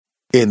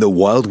In the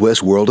Wild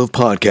West world of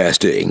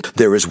podcasting,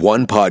 there is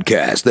one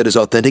podcast that is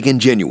authentic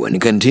and genuine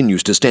and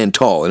continues to stand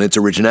tall in its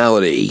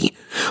originality.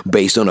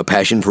 Based on a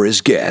passion for his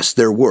guests,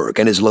 their work,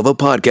 and his love of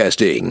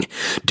podcasting,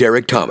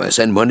 Derek Thomas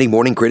and Monday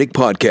Morning Critic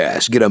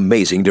Podcast get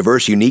amazing,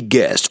 diverse, unique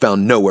guests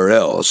found nowhere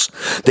else.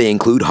 They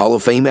include Hall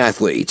of Fame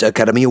athletes,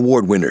 Academy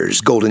Award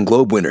winners, Golden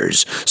Globe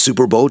winners,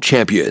 Super Bowl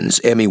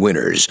champions, Emmy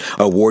winners,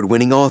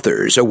 award-winning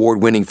authors,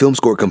 award-winning film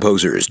score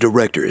composers,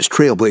 directors,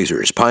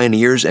 trailblazers,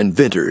 pioneers, and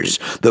inventors.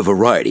 The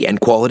variety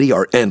and quality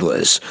are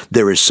endless.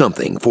 There is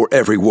something for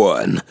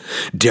everyone.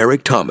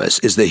 Derek Thomas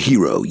is the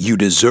hero you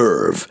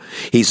deserve.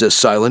 He's a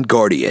silent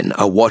guardian,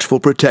 a watchful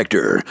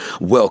protector.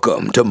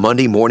 Welcome to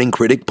Monday Morning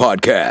Critic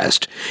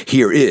Podcast.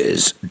 Here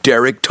is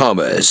Derek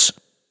Thomas.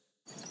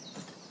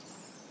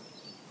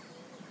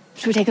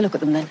 Should we take a look at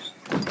them then?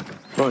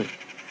 Right.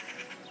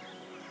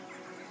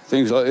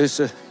 Things like this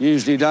are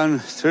usually done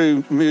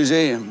through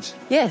museums.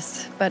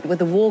 Yes, but with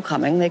the war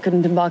coming, they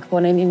couldn't embark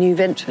upon any new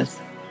ventures.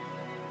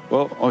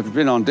 Well, I've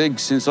been on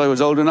digs since I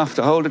was old enough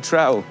to hold a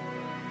trowel.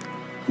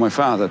 My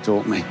father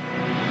taught me.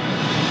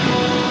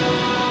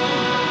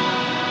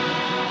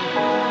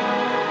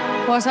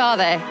 What are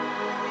they?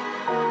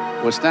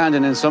 We're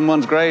standing in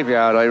someone's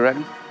graveyard, I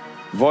reckon.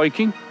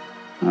 Viking?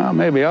 Oh,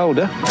 maybe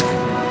older.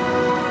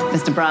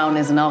 Mr. Brown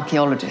is an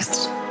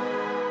archaeologist.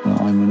 Well,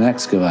 I'm an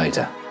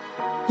excavator.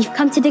 You've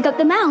come to dig up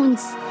the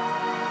mounds.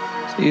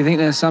 So you think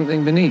there's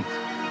something beneath?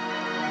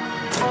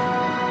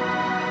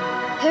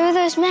 Who are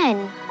those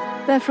men?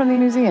 They're from the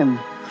museum.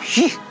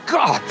 Ye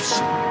gods!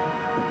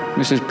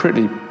 Mrs.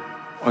 Pretty,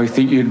 I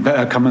think you'd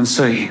better come and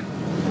see.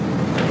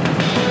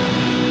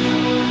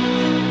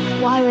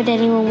 Why would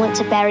anyone want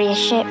to bury a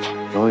ship?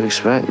 I'd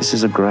expect this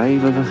is a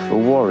grave of a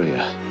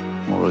warrior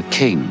or a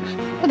king.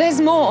 But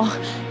there's more.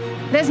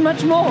 There's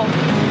much more.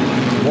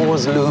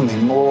 War's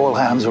looming. All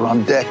hands are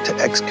on deck to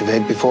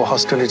excavate before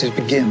hostilities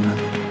begin.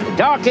 The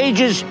Dark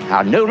Ages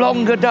are no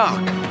longer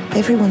dark.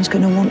 Everyone's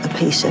going to want a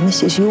piece, and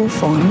this is your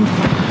find.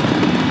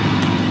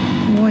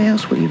 Why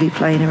else will you be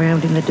playing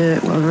around in the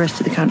dirt while the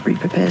rest of the country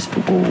prepares for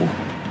war?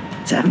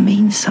 That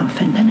means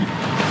something, doesn't it?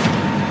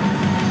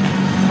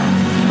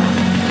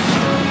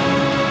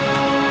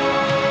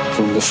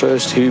 From the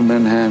first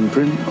human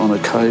handprint on a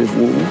cave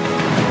wall,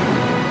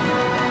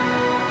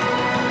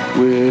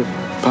 we're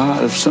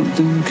part of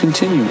something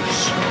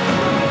continuous.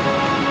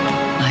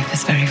 Life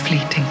is very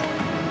fleeting.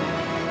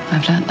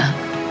 I've learnt that.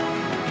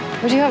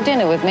 Would you have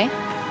dinner with me?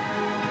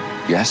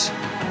 Yes?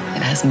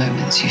 It has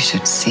moments you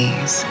should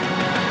seize.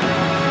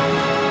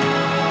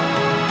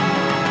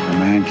 A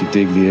man could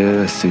dig the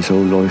earth his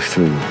whole life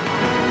through.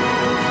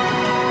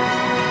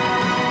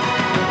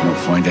 Not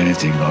find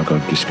anything like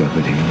I've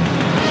discovered here.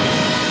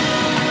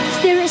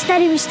 Steer it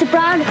steady, Mr.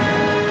 Brown.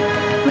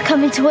 We're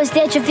coming towards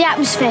the edge of the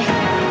atmosphere.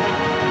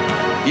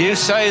 You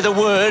say the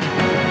word,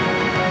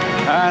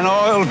 and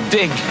I'll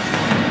dig.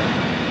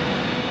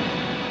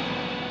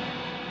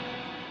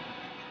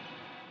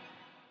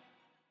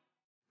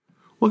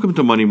 Welcome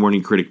to Monday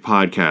Morning Critic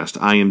Podcast.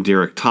 I am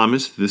Derek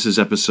Thomas. This is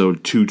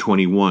episode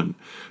 221.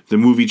 The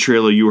movie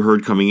trailer you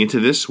heard coming into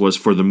this was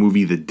for the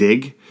movie The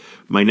Dig.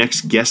 My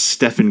next guest,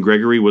 Stephen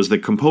Gregory, was the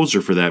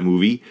composer for that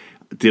movie.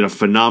 Did a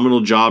phenomenal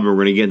job, and we're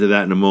going to get into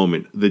that in a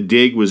moment. The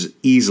Dig has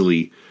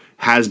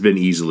been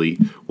easily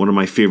one of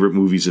my favorite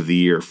movies of the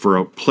year for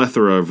a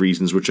plethora of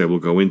reasons, which I will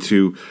go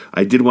into.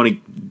 I did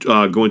want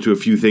to go into a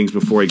few things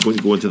before I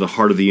go into the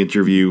heart of the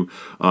interview.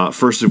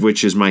 First of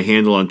which is my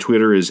handle on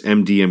Twitter is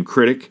MDM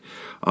Critic.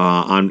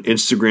 On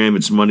Instagram,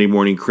 it's Monday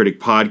Morning Critic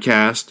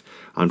Podcast.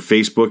 On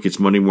Facebook, it's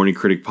Monday Morning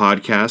Critic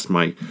Podcast.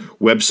 My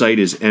website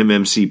is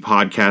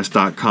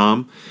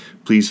mmcpodcast.com.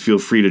 Please feel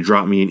free to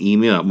drop me an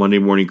email at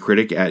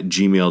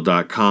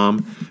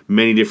mondaymorningcritic@gmail.com.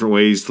 Many different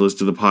ways to listen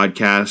to the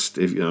podcast.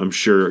 I'm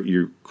sure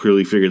you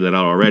clearly figured that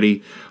out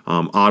already.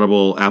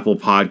 Audible, Apple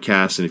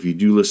Podcasts, and if you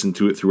do listen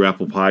to it through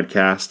Apple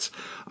Podcasts,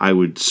 I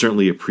would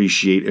certainly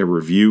appreciate a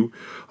review.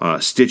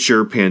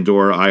 Stitcher,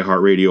 Pandora,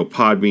 iHeartRadio,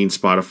 Podbean,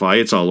 Spotify,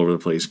 it's all over the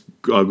place.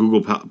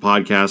 Google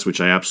Podcasts,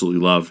 which I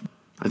absolutely love.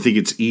 I think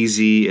it's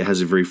easy. It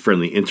has a very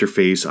friendly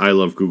interface. I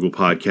love Google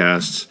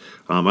Podcasts.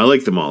 I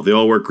like them all. They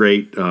all work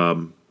great.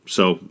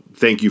 So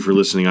thank you for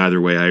listening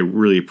either way. I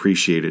really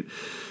appreciate it.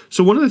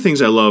 So one of the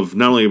things I love,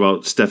 not only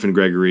about Stephen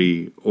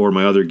Gregory or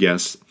my other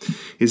guests,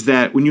 is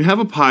that when you have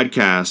a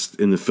podcast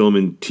in the film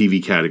and TV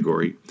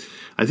category,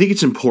 I think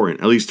it's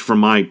important, at least for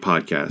my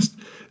podcast,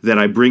 that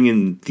I bring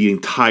in the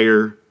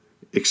entire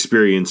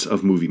experience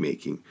of movie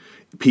making,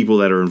 people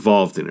that are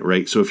involved in it,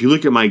 right? So if you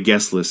look at my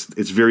guest list,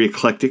 it's very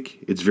eclectic,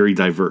 it's very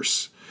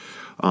diverse.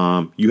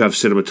 You have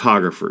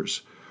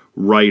cinematographers,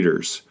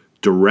 writers,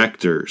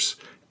 directors,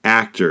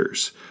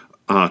 actors,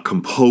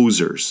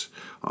 composers,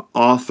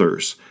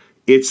 authors.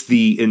 It's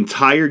the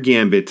entire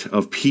gambit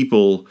of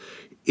people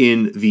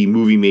in the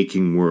movie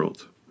making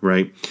world,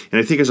 right? And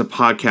I think as a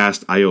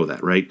podcast, I owe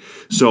that, right?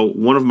 So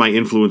one of my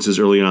influences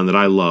early on that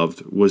I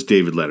loved was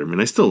David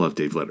Letterman. I still love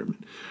Dave Letterman.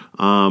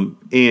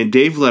 And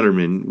Dave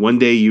Letterman, one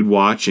day you'd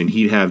watch and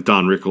he'd have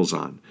Don Rickles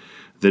on.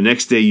 The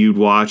next day you'd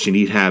watch and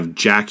he'd have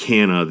Jack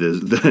Hanna,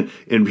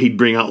 and he'd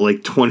bring out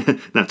like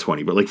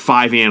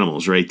 5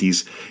 animals, right?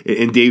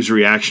 And Dave's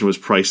reaction was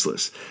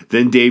priceless.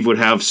 Then Dave would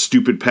have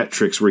stupid pet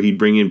tricks where he'd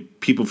bring in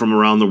people from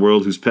around the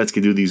world whose pets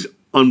could do these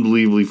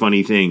unbelievably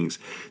funny things.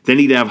 Then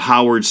he'd have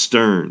Howard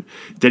Stern.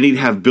 Then he'd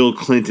have Bill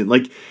Clinton.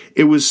 Like,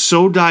 it was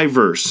so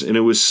diverse and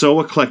it was so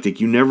eclectic.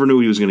 You never knew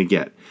what he was going to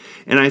get.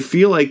 And I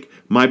feel like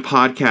my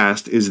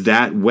podcast is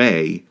that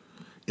way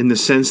in the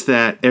sense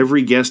that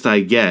every guest I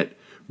get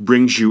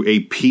brings you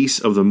a piece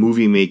of the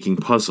movie-making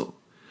puzzle.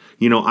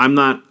 You know, I'm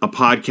not a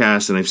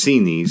podcast, and I've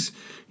seen these.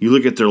 You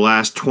look at their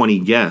last 20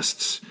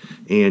 guests,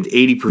 and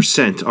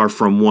 80% are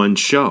from one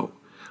show.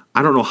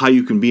 I don't know how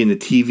you can be in the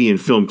TV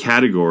and film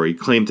category,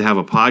 claim to have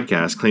a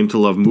podcast, claim to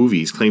love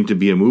movies, claim to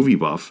be a movie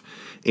buff,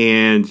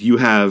 and you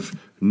have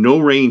no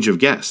range of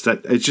guests.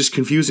 It's just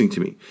confusing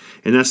to me.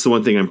 And that's the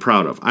one thing I'm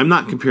proud of. I'm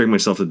not comparing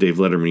myself to Dave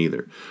Letterman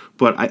either.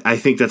 But I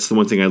think that's the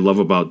one thing I love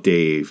about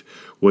Dave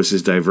was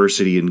his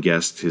diversity in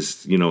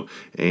guests, and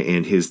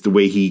the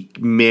way he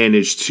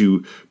managed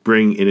to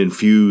bring and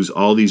infuse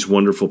all these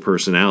wonderful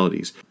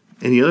personalities.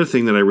 And the other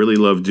thing that I really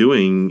love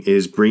doing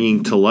is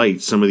bringing to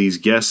light some of these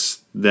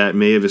guests that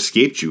may have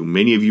escaped you.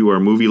 Many of you are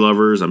movie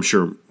lovers. I'm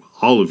sure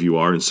all of you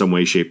are in some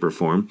way, shape, or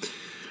form.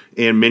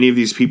 And many of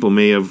these people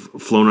may have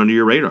flown under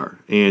your radar.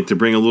 And to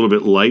bring a little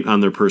bit light on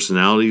their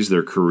personalities,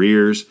 their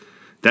careers,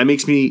 that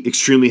makes me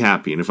extremely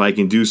happy. And if I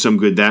can do some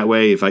good that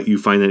way, if you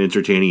find that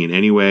entertaining in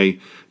any way,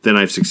 then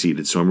I've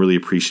succeeded. So I'm really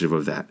appreciative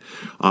of that.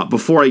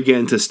 Before I get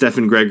into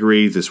Stephen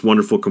Gregory, this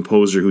wonderful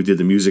composer who did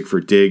the music for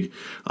Dig,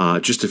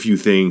 just a few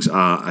things.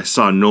 I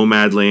saw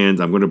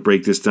Nomadland. I'm going to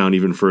break this down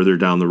even further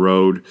down the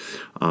road.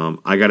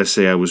 I got to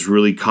say, I was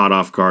really caught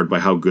off guard by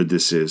how good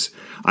this is.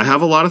 I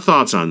have a lot of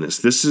thoughts on this.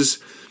 This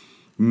is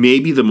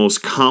maybe the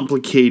most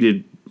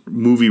complicated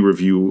movie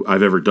review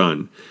I've ever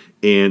done.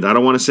 And I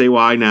don't want to say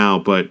why now,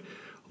 but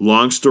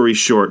long story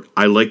short,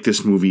 I like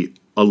this movie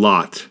a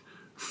lot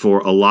for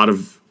a lot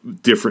of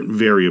different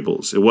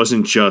variables. It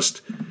wasn't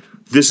just,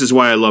 this is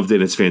why I loved it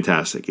and it's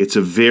fantastic. It's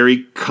a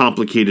very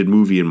complicated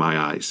movie in my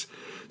eyes.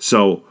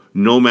 So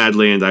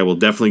Nomadland I will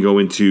definitely go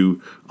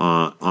into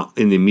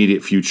in the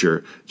immediate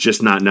future,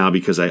 just not now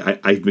because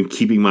I've been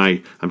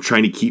I'm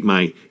trying to keep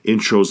my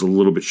intros a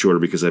little bit shorter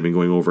because I've been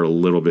going over a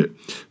little bit.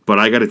 But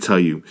I got to tell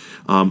you,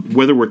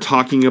 whether we're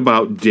talking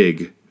about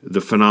Dig,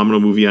 the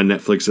phenomenal movie on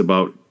Netflix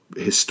about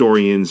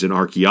historians and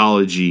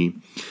archaeology,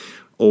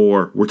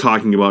 or we're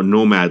talking about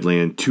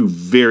Nomadland, two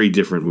very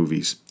different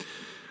movies.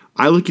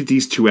 I look at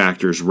these two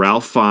actors,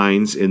 Ralph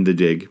Fiennes in The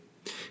Dig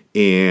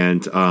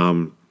and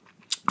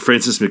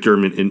Frances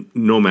McDermott in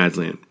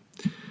Nomadland.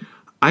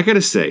 I got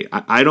to say,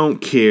 I don't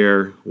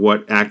care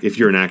if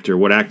you're an actor,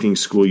 what acting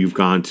school you've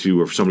gone to,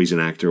 or if somebody's an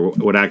actor,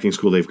 what acting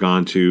school they've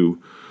gone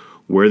to,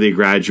 where they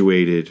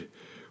graduated,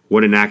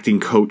 what an acting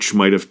coach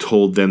might have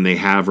told them they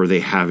have or they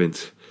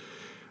haven't.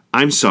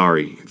 I'm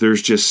sorry.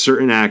 There's just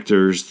certain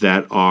actors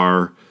that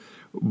are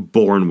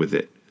born with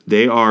it.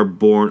 They are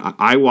born.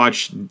 I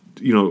watched,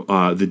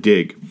 The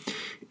Dig,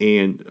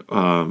 and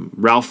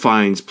Ralph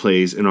Fiennes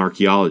plays an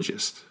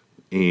archaeologist,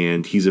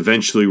 and he's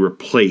eventually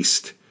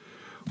replaced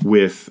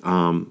with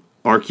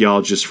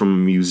archaeologists from a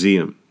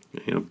museum.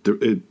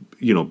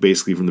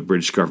 Basically from the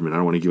British government. I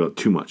don't want to give out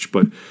too much,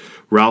 but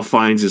Ralph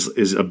Fiennes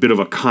is a bit of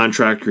a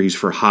contractor. He's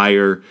for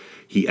hire.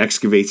 He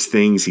excavates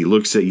things.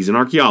 He's an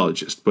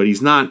archaeologist, but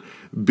he's not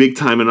big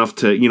time enough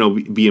to,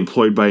 be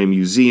employed by a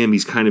museum.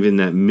 He's kind of in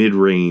that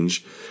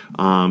mid-range.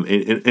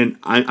 And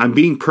I'm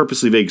being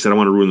purposely vague because I don't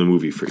want to ruin the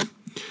movie for you.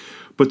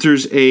 But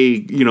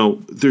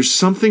there's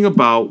something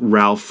about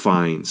Ralph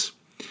Fiennes.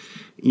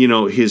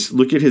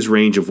 Look at his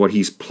range of what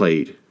he's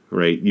played,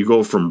 right? You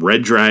go from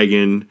Red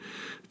Dragon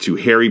to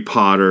Harry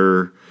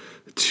Potter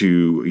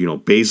to,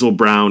 Basil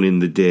Brown in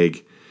The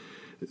Dig,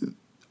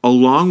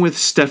 along with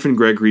Stephen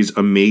Gregory's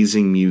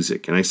amazing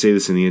music. And I say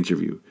this in the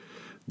interview.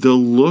 The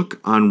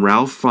look on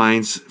Ralph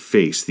Fiennes'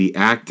 face, the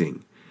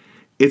acting,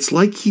 it's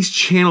like he's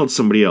channeled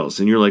somebody else.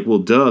 And you're like, well,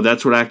 duh,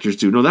 that's what actors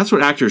do. No, that's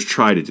what actors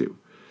try to do.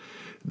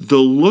 The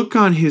look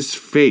on his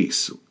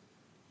face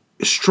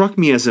struck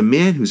me as a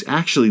man who's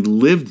actually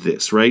lived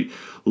this, right?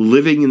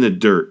 Living in the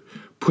dirt,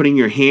 putting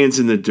your hands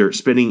in the dirt,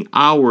 spending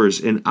hours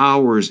and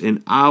hours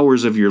and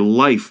hours of your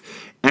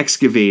life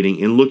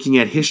excavating and looking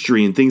at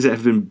history and things that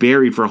have been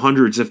buried for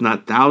hundreds, if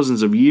not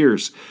thousands of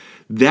years.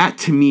 That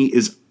to me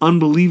is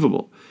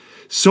unbelievable.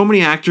 So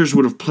many actors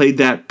would have played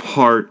that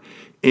part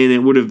and it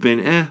would have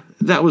been,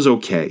 that was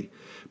okay.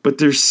 But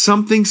there's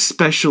something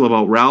special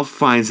about Ralph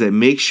Fiennes that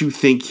makes you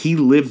think he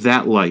lived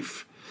that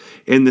life.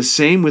 And the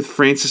same with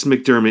Frances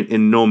McDermott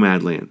in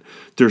Nomadland.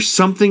 There's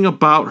something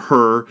about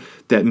her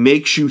that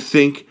makes you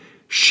think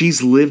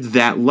she's lived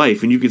that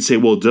life. And you could say,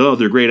 well, duh,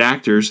 they're great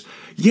actors.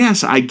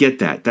 Yes, I get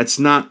that. That's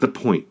not the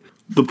point.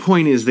 The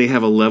point is they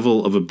have a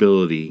level of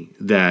ability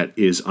that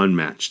is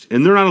unmatched.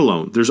 And they're not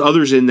alone. There's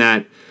others in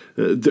that.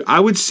 I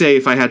would say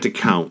if I had to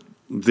count,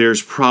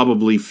 there's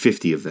probably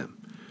 50 of them.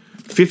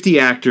 50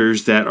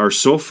 actors that are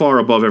so far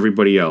above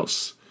everybody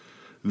else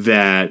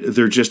that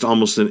they're just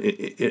almost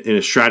in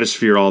a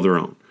stratosphere all their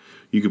own.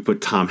 You could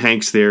put Tom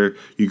Hanks there.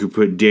 You could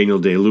put Daniel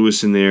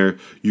Day-Lewis in there.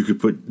 You could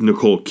put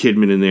Nicole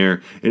Kidman in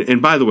there.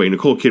 And by the way,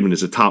 Nicole Kidman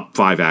is a top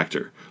 5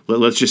 actor.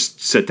 Let's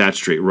just set that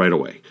straight right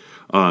away.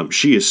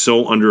 She is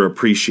so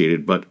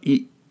underappreciated, but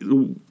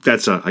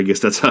I guess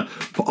that's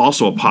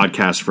also a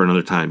podcast for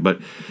another time. But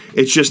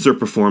it's just their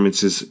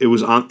performances. It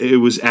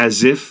was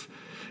as if,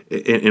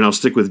 and I'll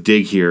stick with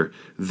Dig here,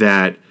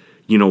 that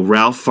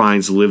Ralph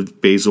Fiennes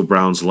lived Basil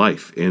Brown's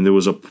life, and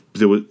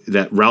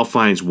that Ralph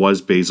Fiennes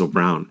was Basil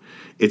Brown.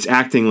 It's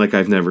acting like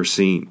I've never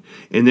seen.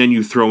 And then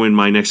you throw in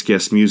my next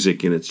guest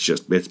music, and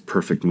it's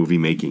perfect movie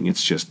making.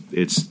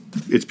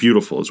 It's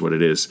beautiful is what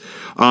it is.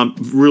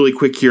 Really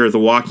quick here, The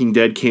Walking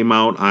Dead came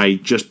out. I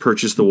just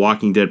purchased The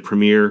Walking Dead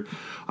premiere.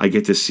 I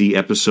get to see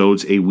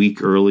episodes a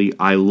week early.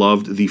 I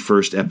loved the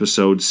first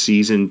episode,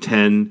 season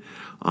 10,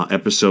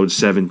 episode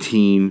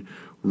 17.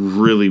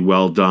 Really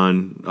well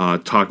done.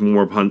 Talk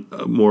more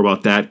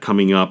about that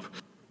coming up.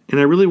 And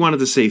I really wanted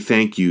to say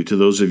thank you to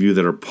those of you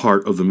that are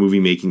part of the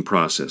movie making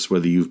process,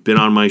 whether you've been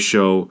on my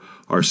show,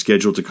 are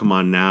scheduled to come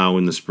on now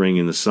in the spring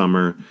and the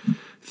summer.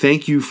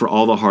 Thank you for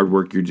all the hard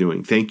work you're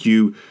doing. Thank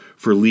you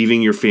for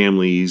leaving your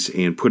families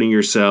and putting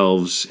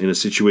yourselves in a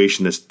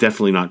situation that's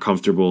definitely not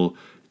comfortable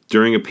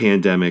during a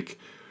pandemic,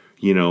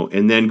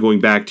 and then going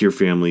back to your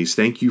families.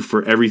 Thank you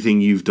for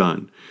everything you've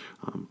done.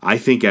 I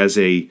think as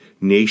a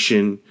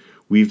nation,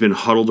 we've been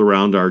huddled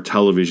around our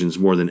televisions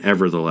more than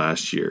ever the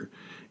last year.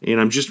 And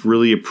I'm just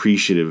really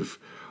appreciative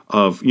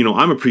of,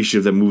 I'm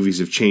appreciative that movies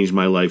have changed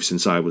my life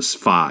since I was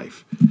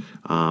 5,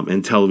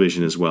 and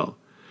television as well.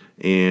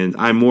 And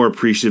I'm more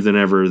appreciative than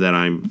ever that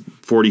I'm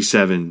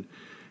 47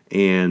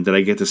 and that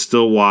I get to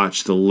still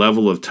watch the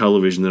level of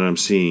television that I'm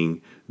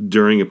seeing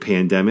during a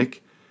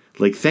pandemic.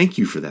 Like, thank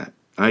you for that.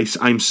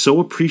 I'm so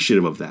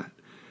appreciative of that.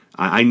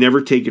 I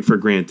never take it for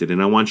granted.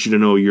 And I want you to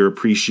know you're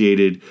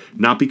appreciated,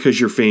 not because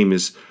you're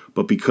famous,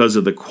 but because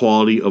of the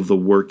quality of the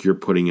work you're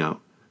putting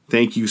out.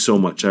 Thank you so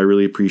much. I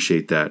really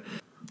appreciate that.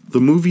 The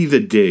movie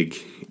The Dig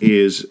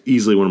is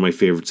easily one of my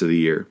favorites of the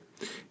year.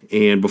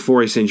 And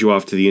before I send you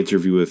off to the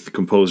interview with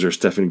composer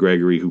Stephen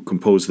Gregory, who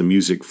composed the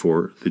music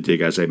for The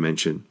Dig, as I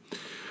mentioned,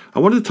 I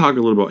wanted to talk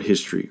a little about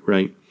history,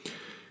 right?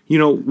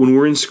 When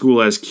we're in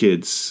school as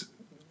kids,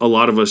 a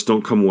lot of us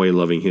don't come away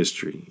loving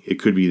history. It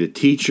could be the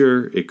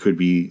teacher. It could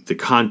be the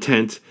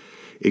content.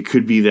 It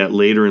could be that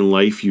later in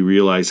life you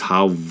realize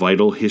how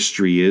vital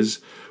history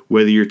is,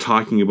 whether you're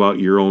talking about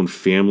your own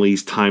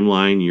family's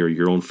timeline,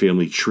 your own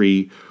family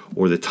tree,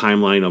 or the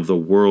timeline of the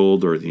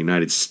world or the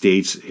United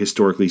States,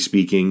 historically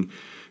speaking.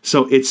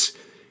 So it's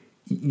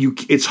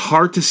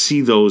hard to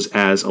see those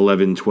as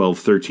 11, 12,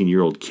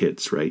 13-year-old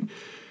kids, right?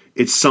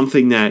 It's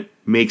something that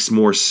makes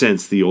more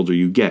sense the older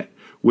you get.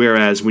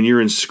 Whereas when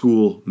you're in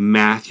school,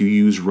 math you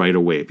use right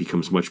away. It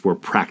becomes much more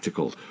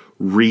practical.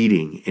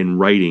 Reading and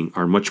writing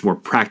are much more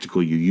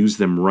practical. You use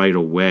them right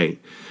away.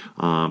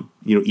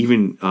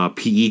 Even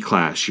PE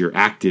class, you're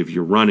active,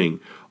 you're running.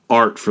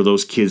 Art for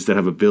those kids that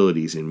have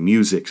abilities, and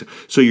music.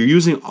 So you're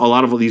using a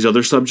lot of these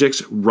other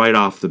subjects right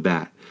off the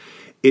bat.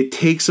 It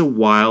takes a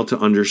while to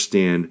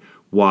understand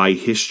why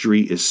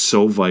history is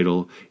so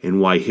vital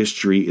and why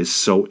history is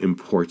so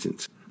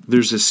important.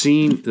 There's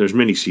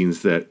many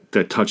scenes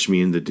that touch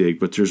me in The Dig,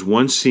 but there's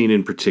one scene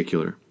in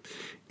particular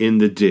in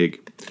The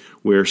Dig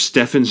where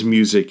Stephen's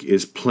music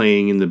is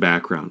playing in the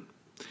background.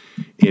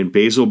 And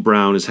Basil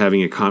Brown is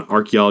having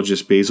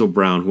archaeologist Basil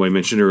Brown, who I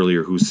mentioned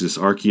earlier, who's this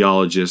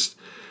archaeologist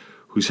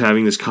who's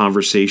having this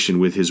conversation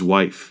with his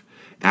wife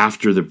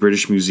after the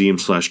British Museum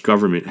 /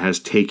 government has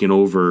taken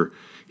over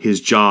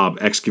his job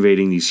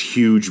excavating these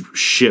huge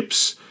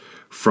ships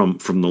from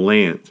the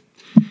land.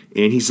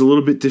 And he's a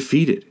little bit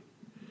defeated.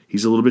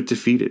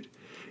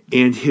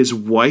 And his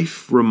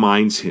wife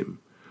reminds him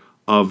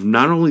of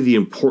not only the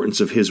importance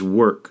of his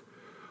work,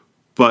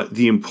 but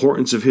the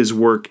importance of his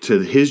work to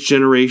his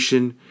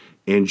generation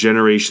and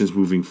generations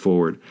moving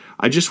forward.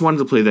 I just wanted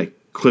to play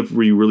that clip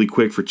really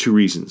quick for 2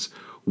 reasons.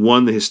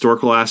 1, the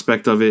historical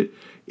aspect of it,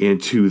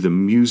 and 2, the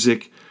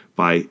music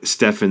by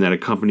Stephen that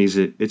accompanies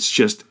it. It's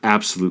just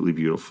absolutely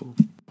beautiful.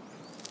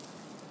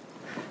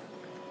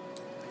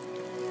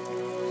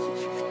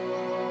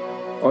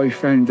 I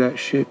found that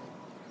ship.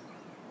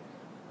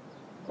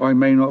 I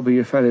may not be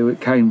a fellow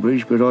at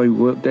Cambridge, but I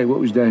worked out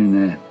what was down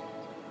there.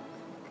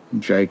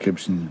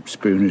 Jacobs and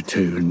Spooner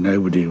too, and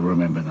nobody will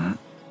remember that.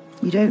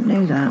 You don't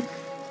know that.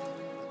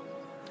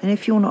 And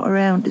if you're not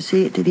around to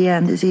see it to the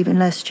end, there's even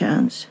less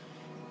chance.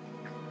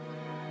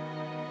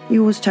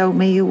 You always told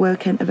me your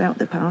work ain't about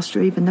the past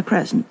or even the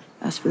present.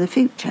 That's for the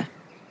future.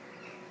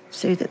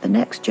 So that the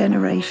next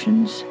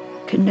generations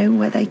can know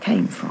where they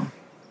came from.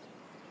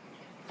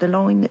 The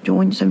line that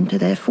joins them to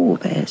their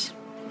forebears.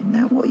 Isn't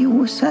that what you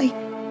always say?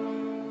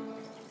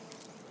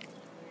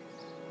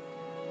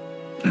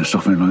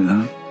 Something like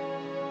that.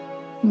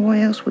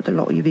 Why else would the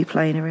lot of you be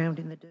playing around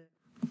in the dirt?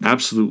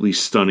 Absolutely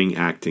stunning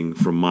acting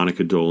from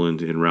Monica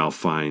Doland and Ralph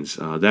Fiennes.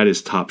 That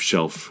is top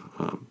shelf.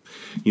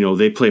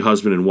 They play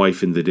husband and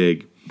wife in The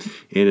Dig.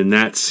 And in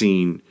that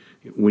scene,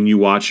 when you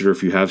watch it or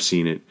if you have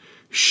seen it,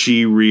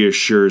 she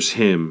reassures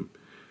him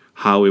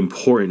how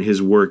important his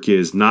work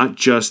is, not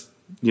just,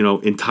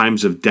 in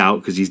times of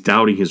doubt, because he's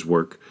doubting his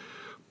work,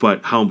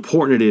 but how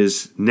important it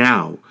is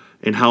now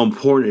and how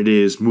important it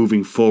is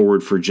moving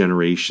forward for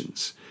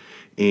generations.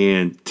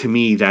 And to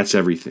me, that's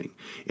everything.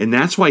 And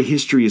that's why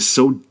history is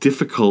so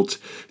difficult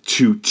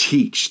to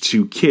teach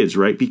to kids,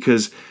 right?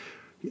 Because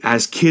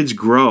as kids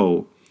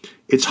grow,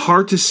 it's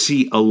hard to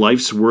see a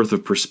life's worth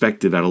of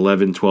perspective at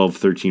 11, 12,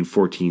 13,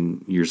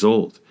 14 years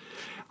old.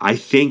 I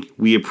think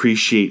we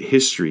appreciate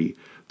history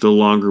the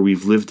longer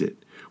we've lived it.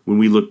 When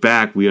we look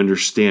back, we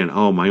understand,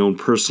 my own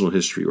personal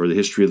history or the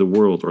history of the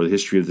world or the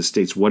history of the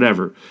states,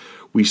 whatever.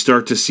 We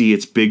start to see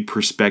its big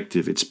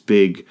perspective, its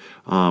big,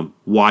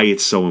 why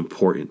it's so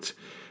important,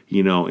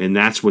 and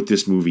that's what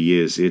this movie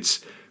is.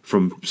 It's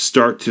from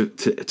start to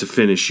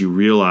finish, you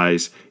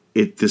realize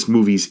this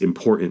movie's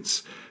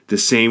importance. The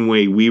same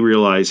way we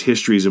realize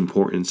history's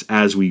importance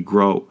as we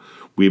grow.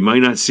 We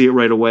might not see it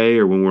right away,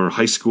 or when we're in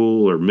high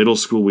school or middle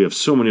school, we have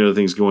so many other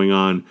things going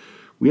on.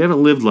 We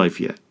haven't lived life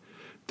yet.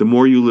 The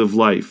more you live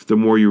life, the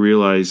more you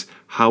realize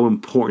how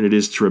important it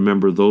is to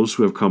remember those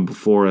who have come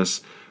before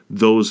us,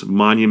 those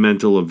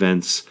monumental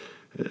events.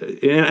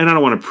 And I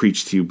don't want to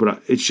preach to you,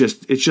 but it's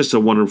just a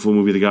wonderful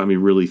movie that got me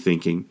really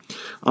thinking.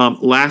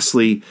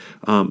 Lastly,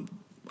 I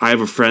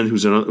have a friend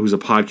who's a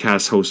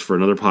podcast host for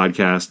another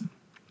podcast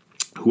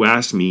who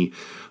asked me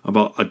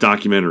about a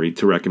documentary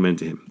to recommend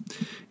to him.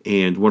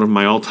 And one of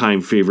my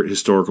all-time favorite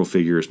historical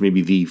figures,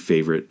 maybe the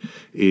favorite,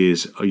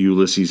 is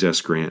Ulysses S.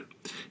 Grant.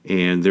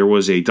 And there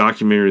was a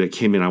documentary that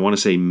came in, I want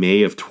to say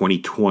May of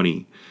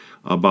 2020,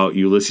 about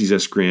Ulysses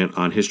S. Grant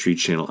on History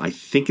Channel. I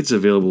think it's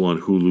available on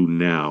Hulu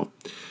now.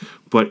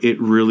 But it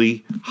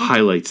really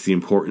highlights the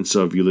importance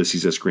of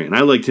Ulysses S. Grant. And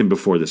I liked him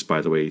before this, by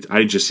the way.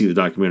 I just see the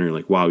documentary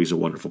and wow, he's a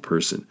wonderful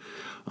person.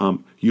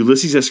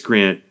 Ulysses S.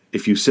 Grant,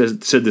 if you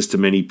said this to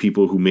many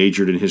people who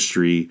majored in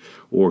history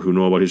or who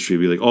know about history,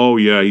 they'd be like, oh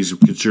yeah, he's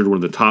considered one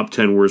of the top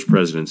 10 worst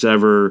presidents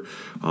ever,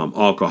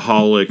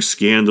 alcoholic,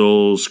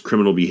 scandals,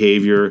 criminal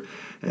behavior.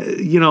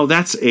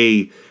 That's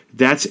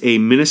a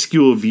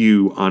minuscule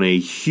view on a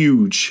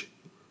huge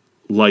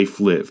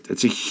life lived.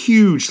 It's a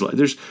huge life.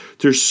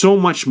 There's so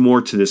much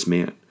more to this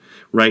man,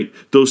 right?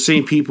 Those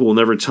same people will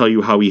never tell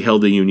you how he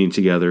held the Union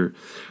together,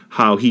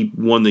 how he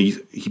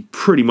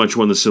pretty much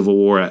won the Civil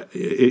War.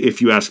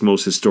 If you ask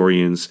most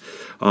historians,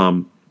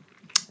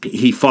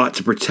 he fought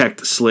to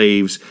protect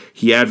slaves.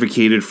 He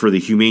advocated for the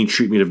humane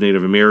treatment of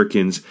Native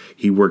Americans.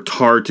 He worked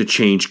hard to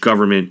change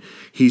government.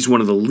 He's one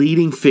of the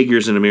leading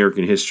figures in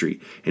American history.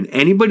 And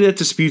anybody that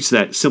disputes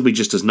that simply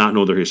just does not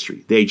know their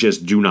history. They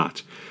just do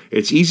not.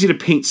 It's easy to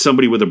paint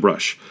somebody with a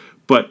brush,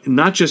 but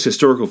not just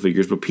historical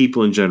figures, but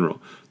people in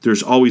general.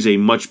 There's always a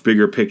much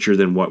bigger picture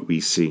than what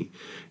we see.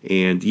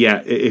 And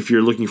yeah, if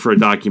you're looking for a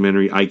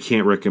documentary, I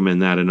can't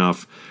recommend that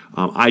enough.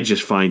 I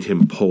just find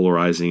him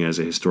polarizing as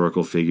a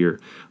historical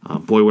figure.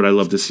 Boy, would I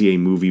love to see a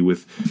movie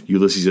with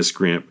Ulysses S.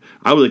 Grant.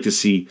 I would like to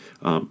see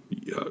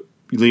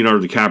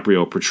Leonardo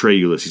DiCaprio portray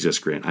Ulysses S.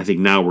 Grant. I think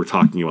now we're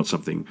talking about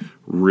something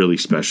really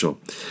special.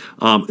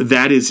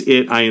 That is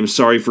it. I am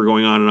sorry for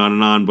going on and on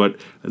and on, but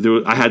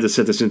I had to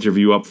set this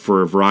interview up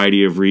for a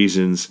variety of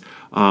reasons.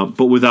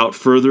 But without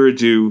further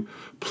ado,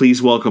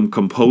 please welcome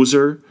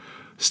composer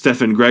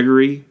Stephen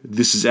Gregory.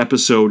 This is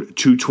episode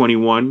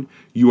 221.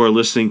 You are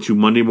listening to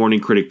Monday Morning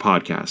Critic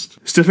Podcast.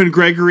 Stephen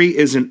Gregory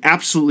is an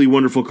absolutely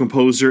wonderful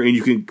composer, and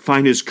you can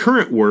find his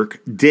current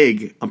work,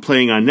 Dig,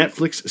 playing on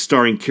Netflix,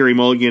 starring Carey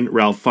Mulligan,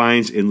 Ralph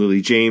Fiennes, and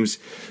Lily James.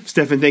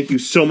 Stephen, thank you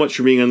so much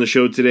for being on the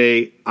show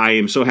today. I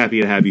am so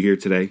happy to have you here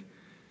today.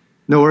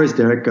 No worries,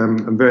 Derek.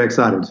 I'm very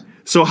excited.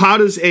 So how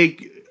does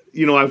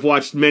I've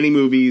watched many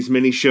movies,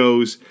 many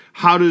shows.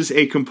 How does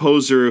a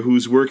composer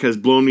whose work has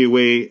blown me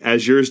away,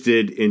 as yours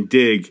did in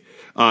Dig,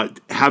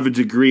 have a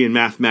degree in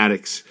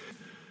mathematics?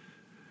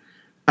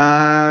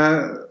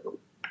 Well,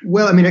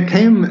 it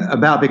came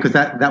about because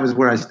that was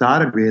where I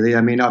started, really.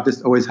 I've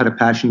just always had a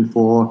passion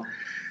for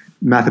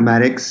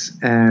mathematics,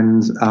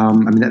 and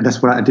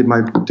that's what I did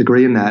my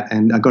degree in that,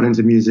 and I got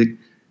into music,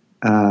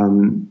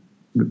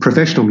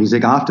 professional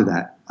music after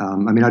that.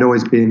 I'd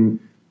always been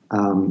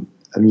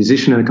a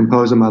musician and a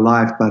composer in my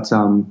life, but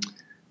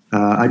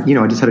I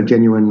just had a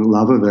genuine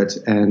love of it,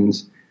 and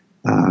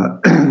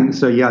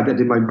so yeah, I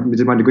did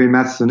my degree in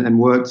maths and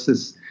worked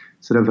as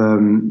sort of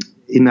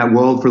in that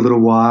world for a little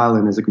while,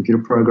 and as a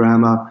computer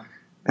programmer,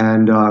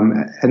 and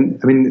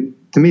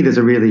to me, there's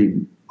a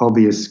really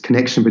obvious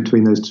connection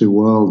between those two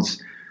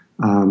worlds.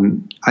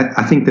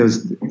 I think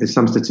there's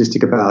some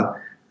statistic about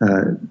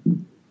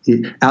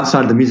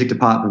outside of the music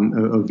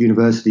department of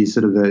universities,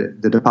 sort of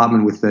the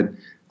department with the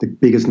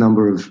biggest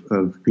number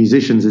of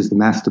musicians is the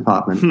maths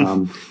department.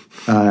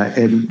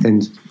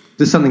 And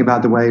there's something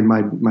about the way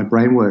my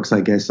brain works, I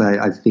guess.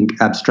 I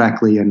think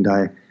abstractly, and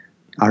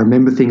I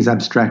remember things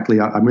abstractly.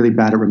 I'm really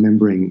bad at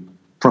remembering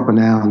proper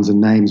nouns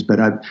and names, but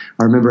I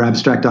remember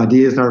abstract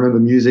ideas, and I remember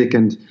music,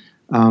 and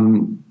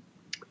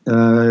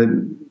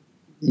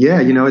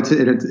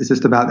it's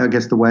just about, I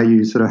guess, the way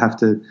you sort of have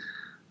to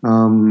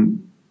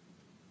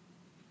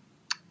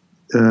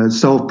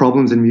solve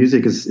problems in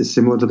music is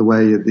similar to the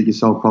way that you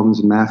solve problems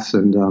in maths,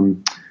 and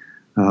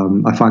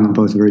I find them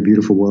both very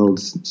beautiful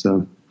worlds.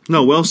 So.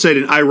 No, well said.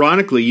 And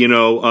ironically,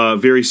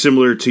 very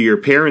similar to your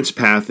parents'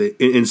 path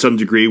in some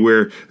degree,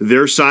 where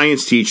they're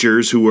science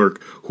teachers who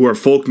are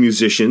folk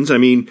musicians. I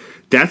mean,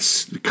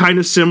 that's kind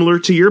of similar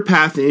to your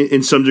path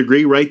in some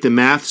degree, right? The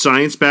math,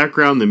 science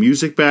background, the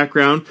music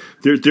background.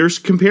 There's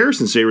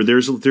comparisons there.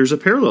 There's a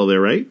parallel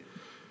there, right?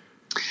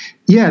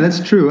 Yeah, that's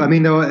true. I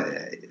mean,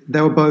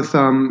 they were both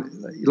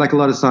like a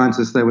lot of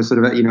scientists. They were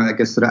sort of, I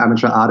guess, sort of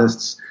amateur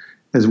artists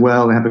as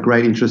well. They have a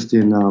great interest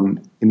in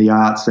the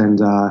arts,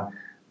 and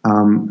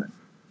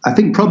I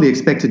think probably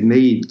expected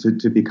me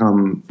to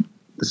become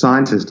a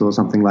scientist or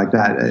something like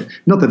that.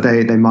 Not that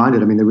they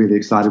minded. I mean, they're really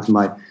excited for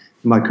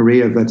my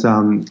career. But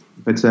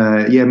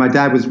my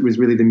dad was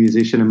really the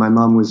musician, and my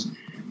mum was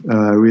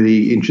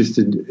really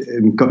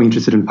got me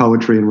interested in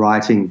poetry and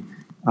writing.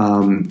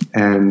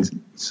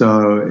 And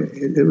so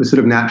it was sort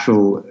of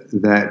natural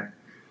that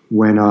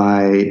when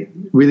I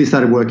really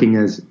started working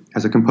as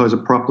a composer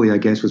properly, I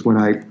guess, was when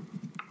I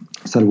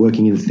started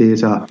working in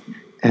theatre,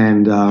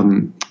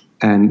 and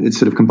it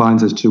sort of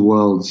combines those two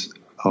worlds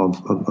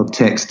of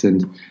text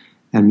and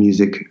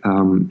music.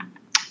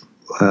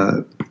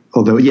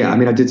 Although, yeah, I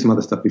mean, I did some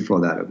other stuff before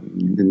that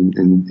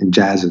in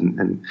jazz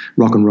and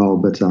rock and roll,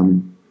 but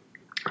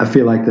I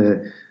feel like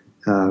the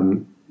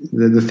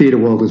theatre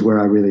world was where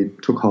I really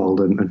took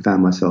hold and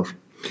found myself.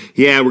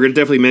 Yeah, we're going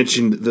to definitely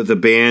mention the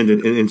band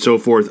and so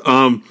forth.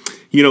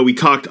 We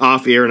talked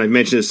off air, and I've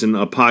mentioned this in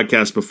a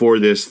podcast before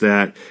this,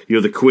 that,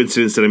 the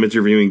coincidence that I'm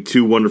interviewing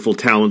two wonderful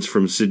talents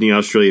from Sydney,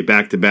 Australia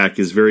back to back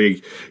is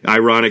very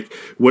ironic.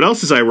 What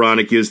else is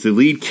ironic is the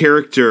lead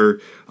character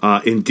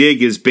in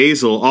Dig is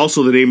Basil,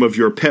 also the name of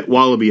your pet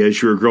wallaby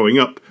as you were growing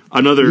up.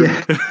 Another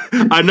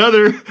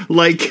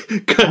like...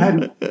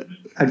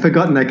 I'd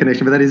forgotten that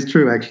connection, but that is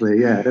true, actually.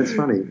 Yeah, that's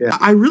funny. Yeah.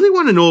 I really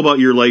want to know about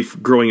your life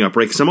growing up,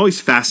 right? Because I'm always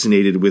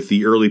fascinated with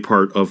the early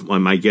part of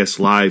my guests'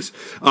 lives.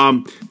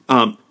 And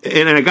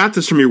I got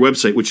this from your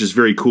website, which is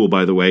very cool,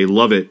 by the way.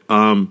 Love it.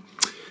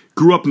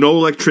 Grew up no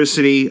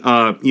electricity.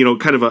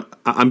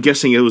 I'm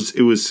guessing it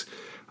was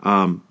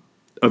a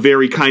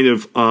very kind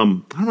of I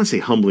don't want to say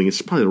humbling.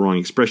 It's probably the wrong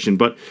expression.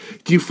 But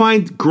do you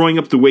find growing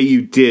up the way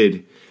you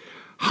did,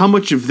 how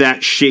much of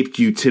that shaped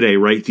you today,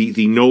 right?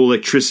 The no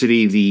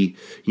electricity, the,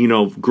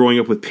 growing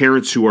up with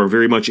parents who are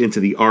very much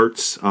into the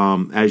arts,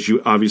 as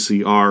you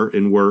obviously are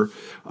and were.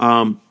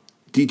 Do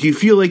you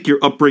feel like your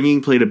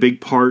upbringing played a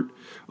big part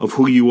of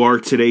who you are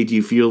today? Do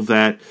you feel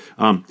that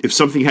if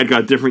something had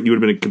got different, you would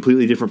have been a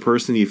completely different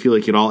person? Do you feel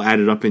like it all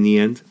added up in the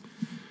end?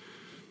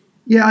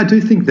 Yeah, I do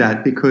think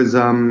that, because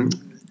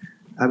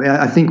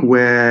I think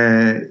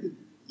where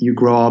you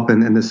grow up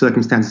and the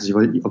circumstances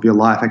of your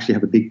life actually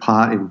have a big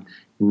part in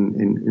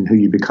who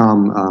you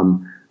become.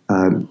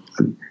 I'm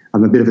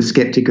a bit of a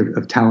skeptic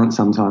of talent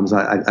sometimes.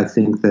 I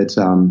think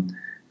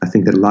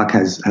that luck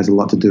has a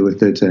lot to do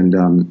with it,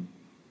 and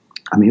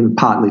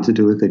partly to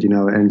do with it,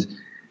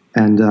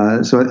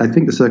 and so I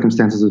think the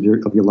circumstances of your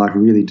life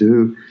really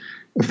do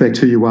affect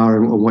who you are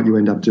and what you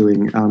end up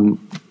doing.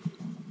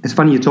 It's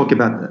funny you talk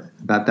about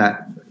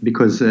that,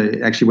 because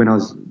actually when I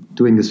was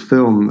doing this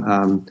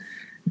film,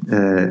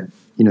 the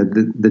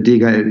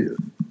Dig,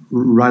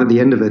 right at the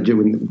end of it,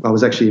 I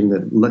was actually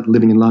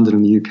living in London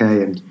in the UK,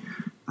 and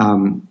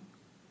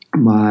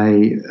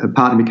my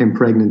partner became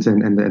pregnant,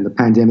 and the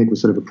pandemic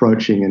was sort of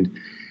approaching, and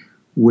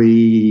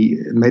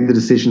we made the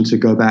decision to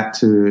go back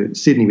to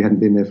Sydney. We hadn't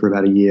been there for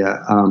about a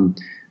year,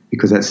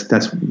 because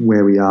that's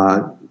where we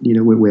are.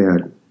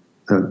 We're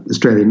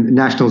Australian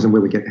nationals, and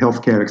where we get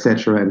healthcare,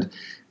 etc.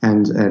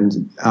 And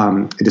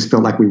it just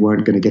felt like we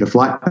weren't going to get a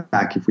flight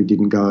back if we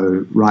didn't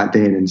go right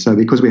then. And so,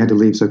 because we had to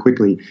leave so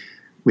quickly,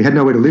 we had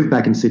nowhere to live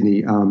back in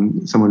Sydney.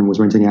 Someone was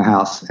renting our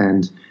house,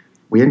 and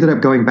we ended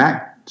up going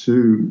back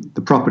to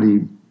the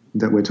property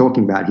that we're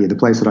talking about here, the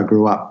place that I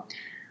grew up,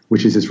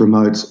 which is this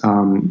remote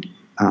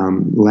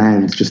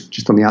land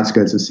just on the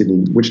outskirts of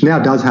Sydney, which now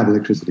does have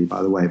electricity,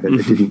 by the way, but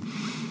it didn't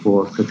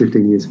for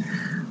 15 years.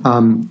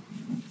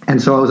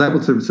 And so I was able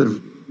to sort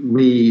of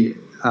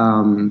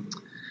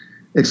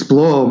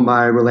explore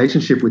my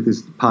relationship with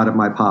this part of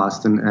my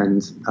past,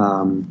 and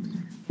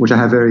which I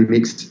have very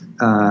mixed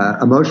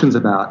emotions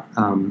about,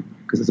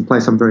 because it's a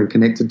place I'm very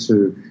connected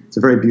to. It's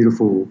a very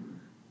beautiful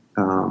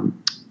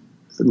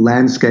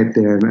landscape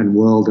there and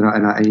world, and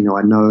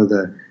I know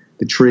the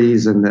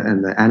trees and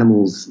the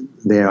animals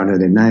there. I know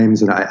their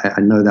names, and I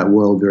know that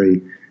world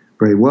very,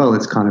 very well.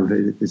 It's kind of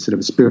it's sort of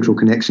a spiritual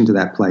connection to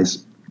that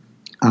place.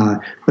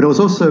 But it was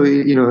also,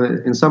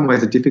 in some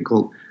ways, a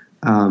difficult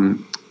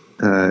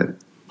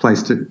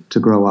place to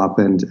grow up,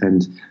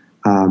 and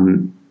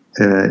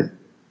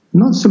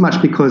not so much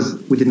because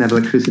we didn't have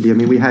electricity. I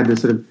mean, we had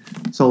this sort of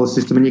solar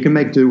system, and you can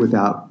make do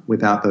without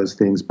those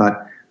things.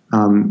 But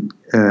I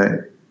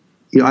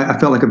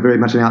felt like very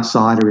much an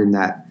outsider in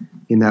that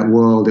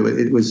world.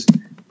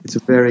 It's a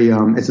very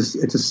it's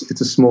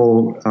a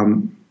small,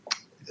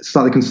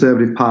 slightly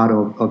conservative part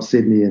of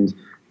Sydney, and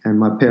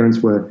my parents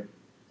were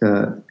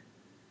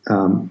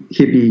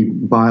hippie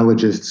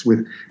biologists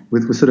with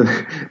sort of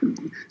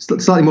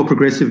slightly more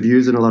progressive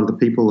views than a lot of the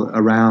people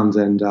around,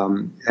 and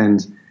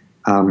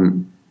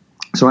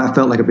so I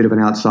felt like a bit of an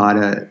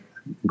outsider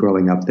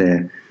growing up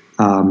there,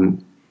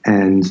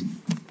 and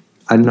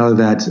I know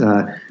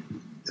that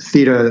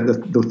theatre,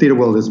 the theatre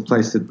world is a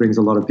place that brings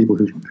a lot of people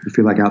who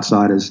feel like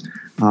outsiders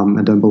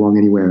and don't belong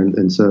anywhere,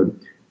 and so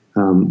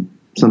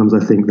sometimes I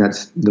think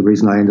that's the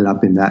reason I ended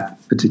up in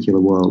that particular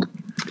world.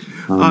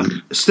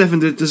 Stefan,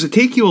 does it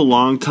take you a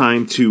long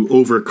time to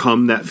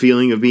overcome that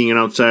feeling of being an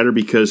outsider?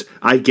 Because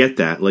I get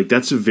that. Like,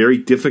 that's a very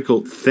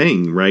difficult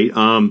thing, right?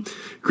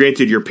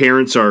 Granted, your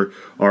parents are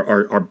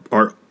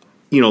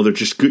they're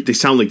just good. They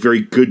sound like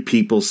very good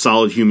people,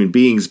 solid human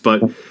beings,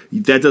 but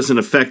that doesn't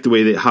affect the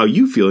way that how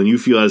you feel, and you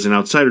feel as an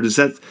outsider. Is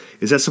that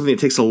something that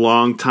takes a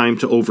long time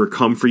to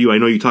overcome for you? I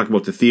know you talk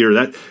about the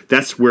theater.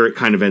 That's where it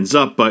kind of ends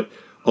up, but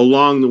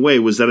along the way,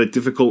 was that a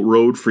difficult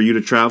road for you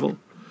to travel?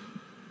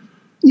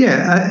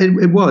 Yeah,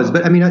 it was,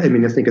 but I mean, I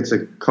think it's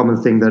a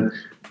common thing that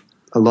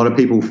a lot of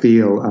people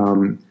feel,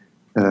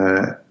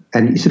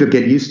 and you sort of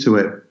get used to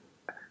it.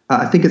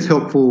 I think it's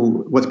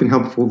helpful. What's been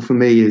helpful for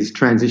me is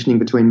transitioning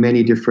between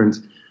many different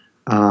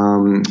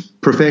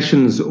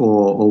professions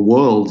or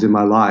worlds in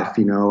my life.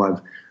 You know,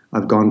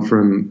 I've gone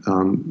from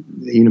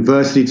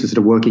university to sort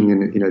of working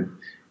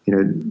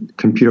in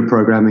computer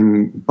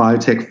programming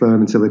biotech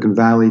firm in Silicon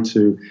Valley,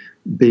 to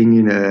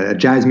being a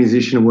jazz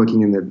musician and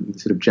working in the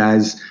sort of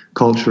jazz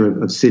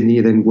culture of Sydney,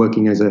 then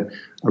working as a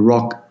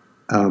rock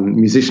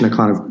musician, a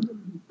kind of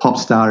pop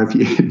star,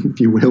 if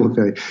you will,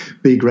 a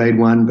B grade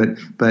one. But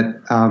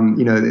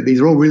these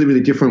are all really,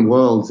 really different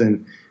worlds,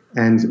 and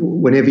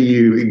whenever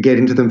you get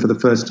into them for the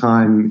first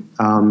time,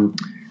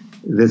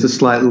 there's a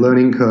slight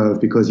learning curve,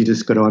 because you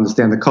just got to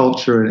understand the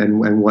culture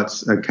and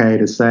what's okay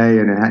to say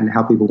and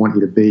how people want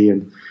you to be,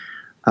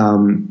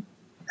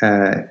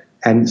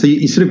 and so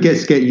you sort of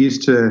get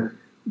used to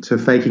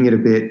faking it a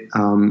bit,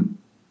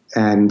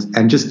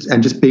 and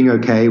just being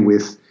okay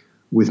with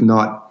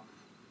not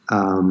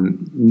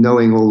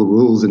knowing all the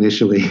rules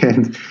initially,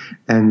 and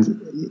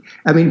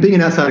I mean, being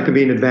an outsider can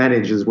be an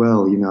advantage as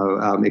well. You know,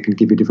 it can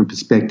give you a different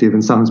perspective,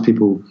 and sometimes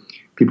people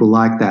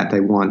like that. They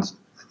want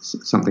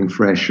something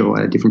fresh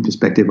or a different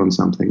perspective on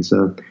something.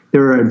 So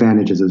there are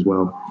advantages as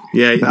well.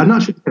 Yeah, but I'm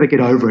not sure you ever get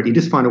over it. You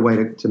just find a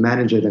way to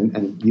manage it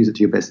and use it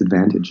to your best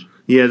advantage.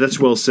 Yeah, that's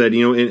well said.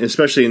 You know, and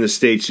especially in the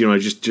States, you know,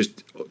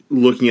 just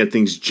looking at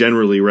things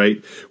generally,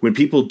 right? When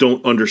people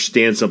don't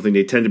understand something,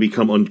 they tend to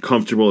become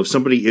uncomfortable. If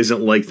somebody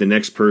isn't like the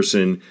next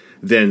person,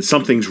 then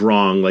something's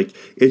wrong. Like,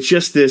 it's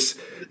just this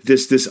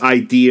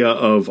idea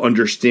of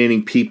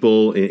understanding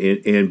people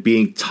and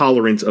being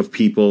tolerant of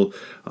people.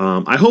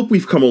 I hope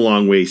we've come a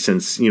long way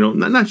since, you know,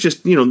 not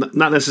just, you know,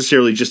 not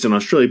necessarily just in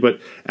Australia, but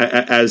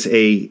as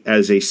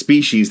a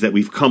species, that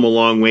we've come a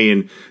long way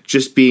in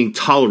just being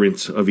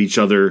tolerant of each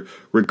other,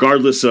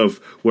 regardless of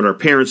what our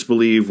parents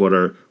believe, what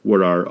our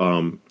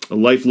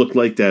life looked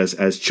like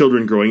as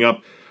children growing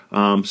up.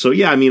 So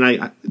yeah, I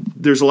mean,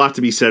 there's a lot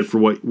to be said for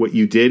what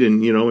you did,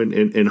 and you know,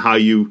 and how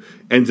you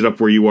ended up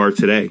where you are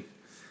today.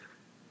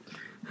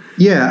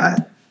 Yeah,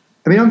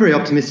 I mean, I'm very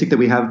optimistic that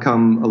we have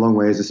come a long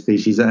way as a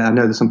species. I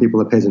know that some people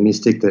are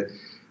pessimistic that,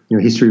 you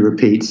know, history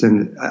repeats,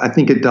 and I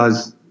think it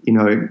does. You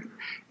know,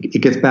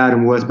 it gets bad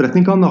and worse, but I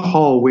think on the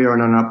whole we're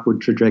on an upward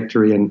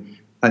trajectory. And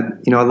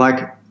you know, I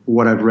like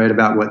what I've read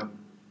about what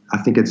I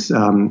think it's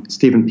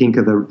Steven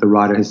Pinker, the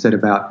writer, has said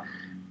about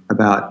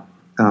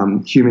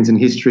humans in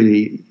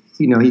history.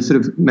 You know, he sort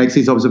of makes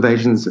these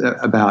observations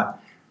about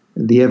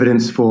the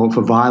evidence for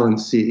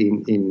violence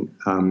in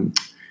our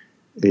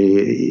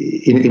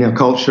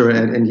culture,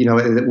 and you know,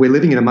 we're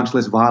living in a much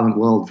less violent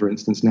world, for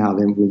instance, now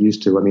than we're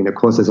used to. I mean, of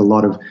course, there's a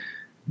lot of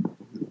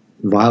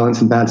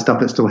violence and bad stuff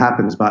that still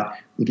happens, but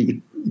if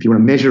you want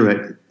to measure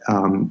it,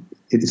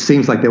 it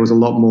seems like there was a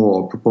lot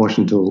more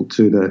proportional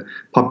to the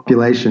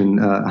population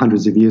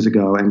hundreds of years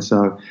ago, and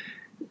so,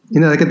 you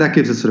know, that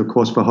gives us sort of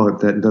cause for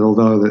hope that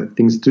although that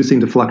things do seem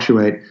to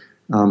fluctuate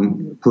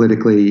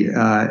politically,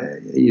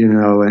 you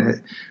know,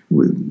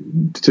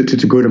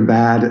 to good and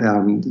bad,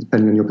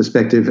 depending on your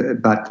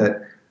perspective, but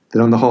that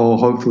on the whole,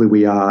 hopefully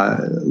we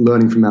are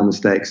learning from our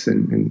mistakes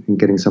and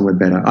getting somewhere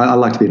better. I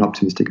like to be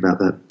optimistic about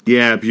that.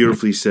 Yeah,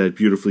 beautifully said,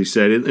 beautifully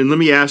said. And let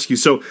me ask you,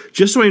 so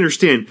just so I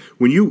understand,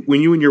 when you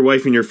and your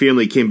wife and your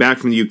family came back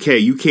from the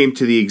UK, you came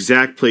to the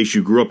exact place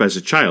you grew up as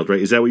a child, right?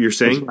 Is that what you're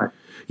saying? That's right.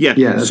 Yeah,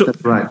 that's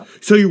right.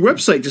 So your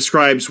website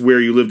describes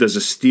where you lived as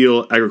a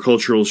steel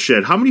agricultural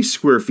shed. How many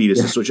square feet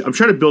is this? So I'm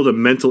trying to build a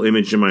mental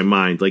image in my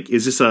mind. Like,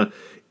 is this when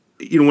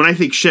I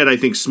think shed, I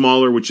think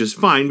smaller, which is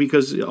fine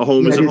because a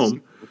home is a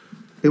home.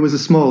 It was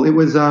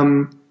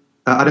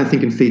I don't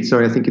think in feet,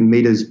 sorry, I think in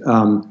meters.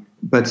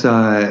 But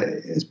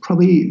it's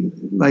probably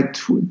like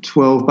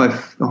 12 by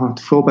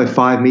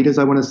 5 meters,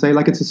 I want to say.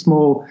 Like, it's a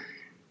small,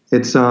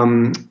 it's,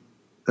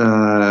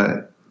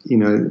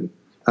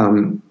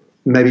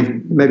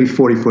 maybe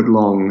 40 foot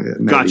long.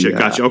 Maybe,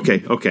 Gotcha. Okay.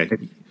 Does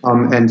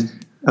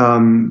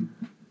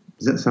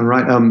that sound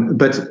right?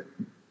 But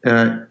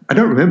I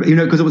don't remember, you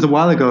know, because it was a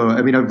while ago.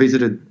 I mean, I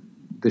visited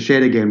the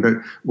shed again. But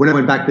when I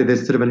went back there,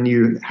 there's sort of a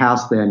new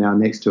house there now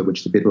next to it, which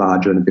is a bit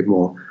larger and a bit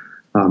more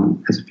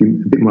has a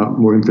bit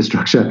more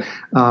infrastructure.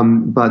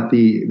 But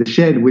the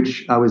shed,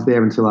 which I was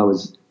there until I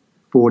was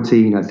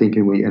 14, I think,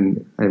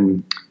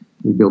 and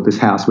we built this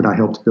house, which I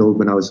helped build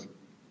when I was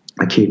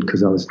a kid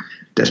because I was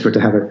desperate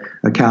to have a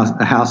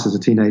house as a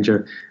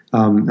teenager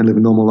and live a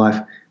normal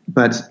life.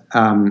 But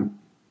so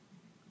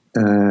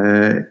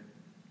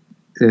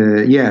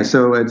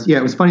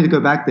it was funny to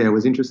go back there. It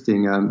was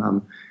interesting.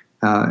 So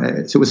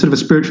it was sort of a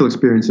spiritual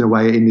experience in a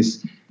way in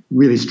this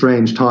really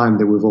strange time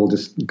that we've all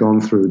just gone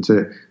through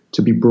to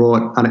be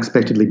brought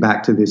unexpectedly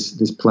back to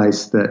this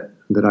place that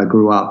I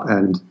grew up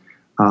and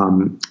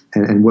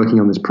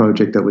working on this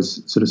project that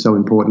was sort of so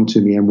important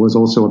to me and was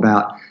also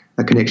about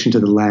a connection to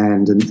the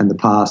land and the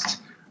past.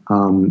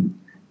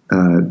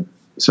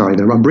 Sorry,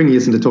 I'm bringing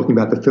us into talking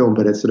about the film,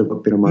 but it's sort of a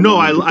bit on my mind. No,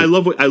 I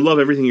love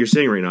everything you're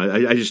saying right now.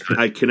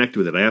 I connect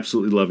with it. I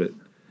absolutely love it.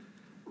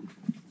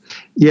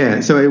 Yeah,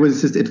 so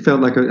it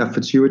felt like a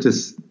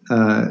fortuitous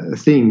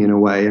thing in a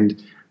way,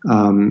 and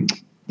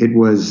it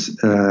was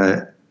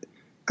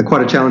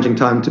quite a challenging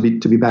time to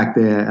be back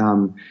there.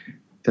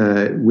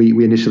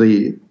 We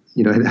initially,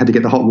 had to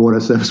get the hot water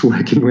service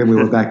working when we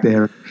were back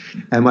there,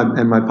 and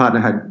my partner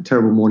had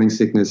terrible morning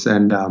sickness,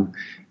 and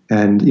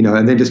then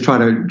just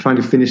trying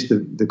to finish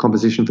the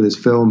composition for this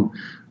film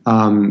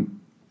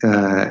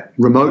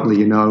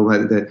remotely.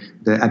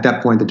 At that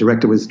point the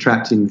director was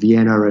trapped in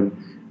Vienna, and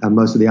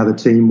most of the other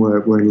team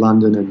were in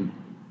London,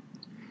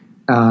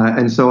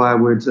 and so I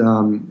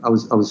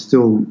was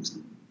still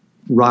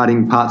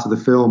writing parts of the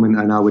film,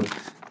 and I would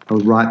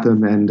write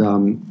them and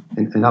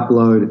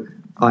upload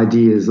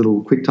ideas,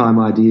 little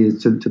QuickTime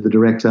ideas to the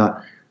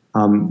director.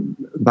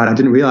 But I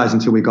didn't realize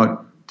until we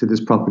got to this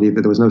property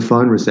that there was no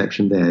phone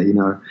reception there,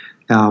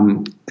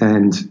 and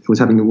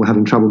we're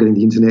having trouble getting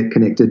the internet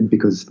connected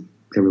because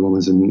everyone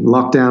was in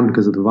lockdown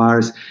because of the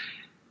virus.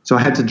 So I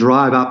had to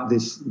drive up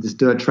this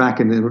dirt track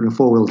in a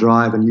 4-wheel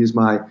drive and use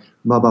my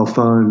mobile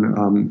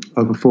phone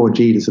over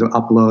 4G to sort of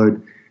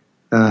upload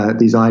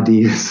these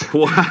ideas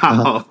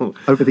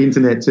over the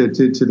internet to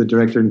the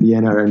director in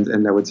Vienna,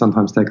 and that would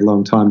sometimes take a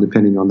long time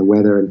depending on the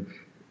weather. And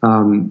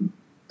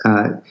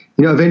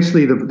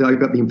eventually I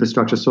got the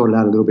infrastructure sorted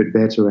out a little bit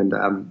better, and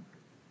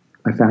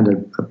I found a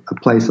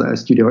place I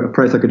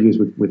could use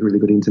with really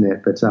good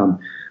internet. But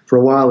for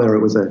a while there,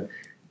 it was a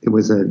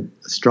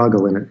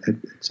struggle, and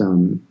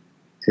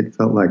it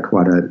felt like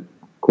quite a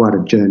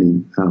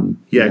journey.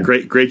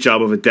 Great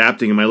job of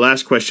adapting. And my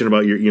last question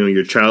about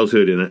your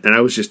childhood, and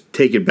I was just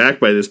taken back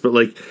by this, but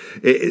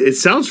it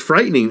sounds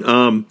frightening.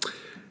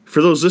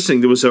 For those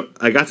listening,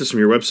 I got this from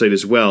your website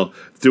as well.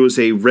 There was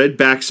a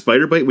red-backed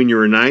spider bite when you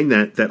were 9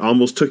 that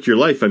almost took your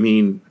life. I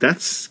mean,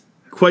 that's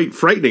quite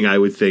frightening, I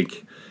would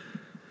think.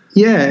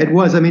 Yeah, it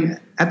was. I mean,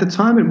 at the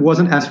time it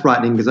wasn't as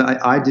frightening because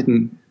I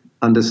didn't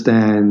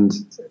understand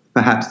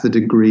perhaps the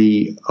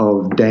degree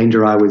of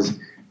danger I was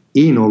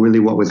in or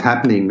really what was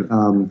happening.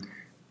 People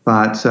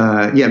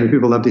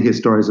love to hear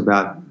stories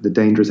about the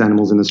dangerous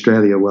animals in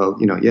Australia. Well,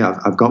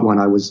 I've got one.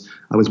 I was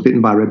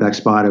bitten by a redback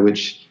spider,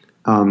 which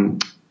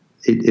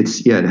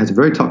it has a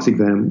very toxic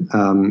venom.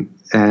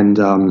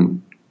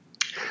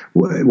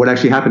 What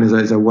actually happened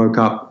is I woke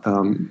up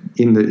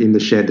in the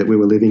shed that we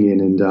were living in,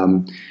 and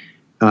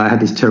I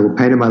had this terrible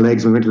pain in my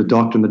legs. We went to the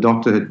doctor, and the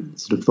doctor had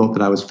sort of thought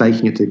that I was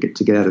faking it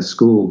to get out of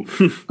school,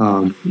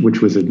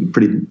 which was a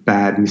pretty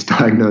bad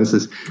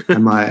misdiagnosis.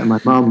 And my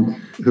mum,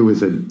 who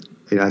was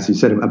as you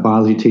said, a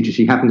biology teacher,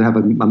 she happened to have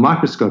a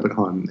microscope at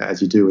home,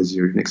 as you do as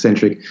you're an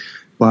eccentric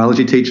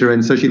biology teacher.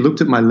 And so she looked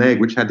at my leg,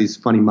 which had these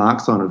funny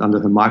marks on it under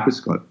her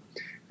microscope,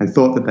 and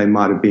thought that they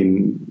might have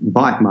been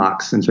bite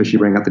marks. And so she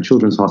rang up the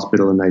children's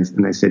hospital, and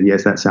they said,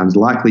 yes, that sounds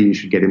likely. You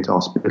should get into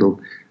hospital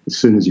as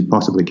soon as you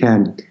possibly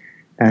can.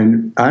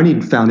 And I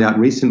only found out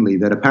recently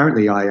that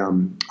apparently I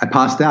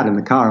passed out in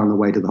the car on the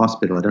way to the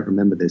hospital. I don't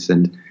remember this.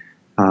 And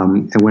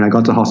when I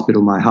got to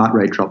hospital, my heart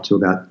rate dropped to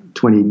about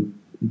 20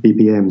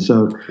 BPM.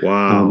 So,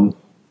 wow.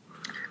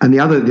 And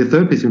the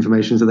third piece of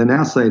information is that they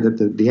now say that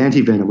the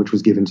antivenom, which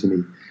was given to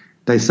me,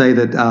 they say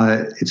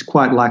that it's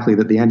quite likely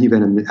that the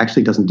antivenom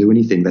actually doesn't do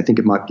anything. They think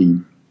it might be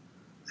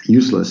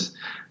useless.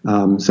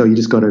 So you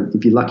just got to,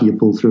 if you're lucky, you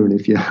pull through, and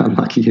if you're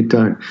unlucky, you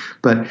don't.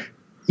 But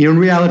in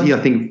reality, I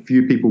think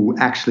few people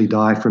actually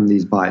die from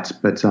these bites.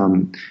 But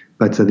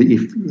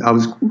if I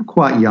was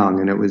quite young,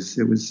 and it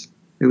was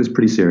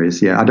pretty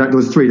serious. Yeah, there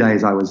was 3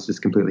 days I was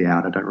just completely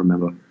out. I don't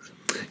remember.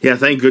 Yeah,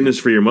 thank goodness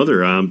for your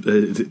mother,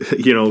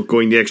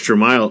 going the extra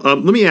mile.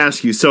 Let me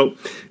ask you, so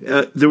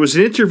there was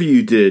an interview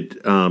you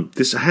did,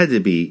 this had to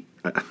be,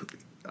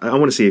 I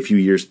want to say a few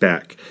years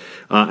back,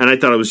 and I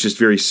thought it was just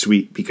very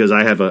sweet because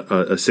I have a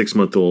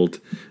 6-month-old,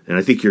 and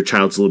I think your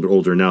child's a little bit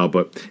older now,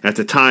 but at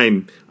the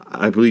time,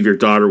 I believe your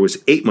daughter was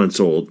 8 months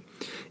old,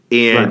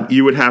 and right.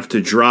 You would have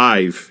to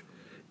drive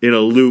in a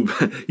loop.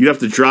 You'd have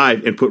to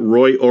drive and put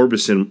Roy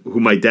Orbison, who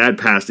my dad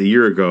passed a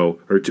year ago,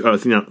 or I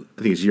think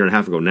it's a year and a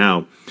half ago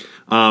now.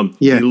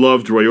 He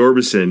loved Roy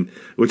Orbison,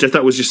 which I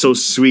thought was just so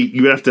sweet.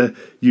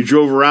 You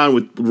drove around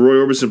with Roy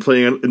Orbison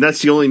playing, and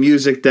that's the only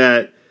music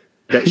that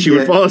that she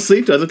would fall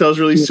asleep to. I thought that was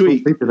really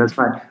sweet. That's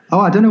right. Oh,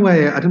 I don't know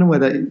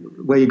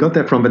where you got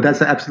that from, but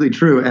that's absolutely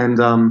true. And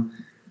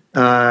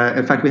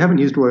in fact, we haven't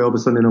used Roy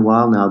Orbison in a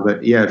while now,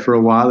 but yeah, for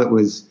a while there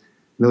was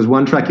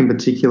one track in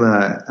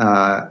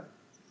particular,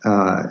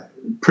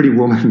 Pretty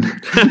Woman,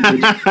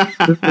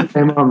 which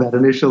came on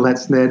that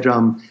snare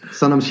drum.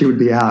 Sometimes she would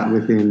be out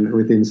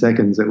within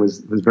seconds. It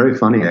was very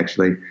funny,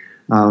 actually.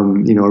 A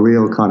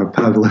real kind of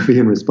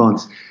Pavlovian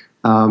response.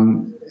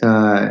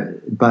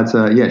 But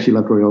she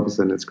loved Roy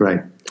Orbison. It's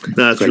great.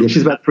 That's great. Yeah,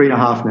 she's about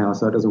 3.5 now,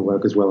 so it doesn't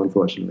work as well,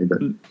 unfortunately.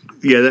 But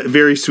yeah, that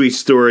very sweet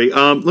story.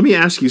 Let me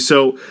ask you.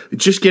 So,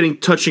 just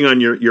touching on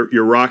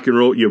your rock and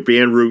roll, your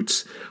band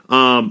roots.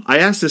 I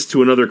asked this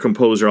to another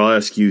composer. I'll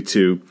ask you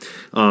too.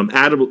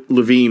 Adam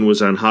Levine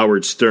was on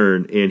Howard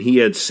Stern, and he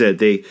had said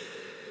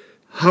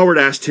Howard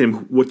asked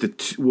him what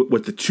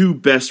the two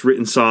best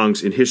written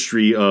songs in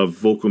history of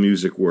vocal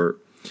music were.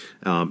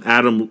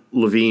 Adam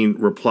Levine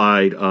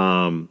replied,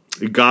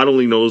 "God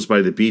Only Knows"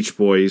 by the Beach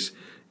Boys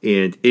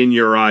and "In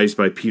Your Eyes"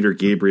 by Peter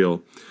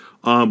Gabriel.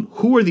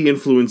 Who are the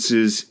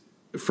influences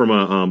from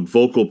a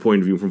vocal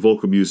point of view, from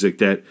vocal music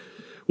that,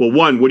 well,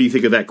 one, what do you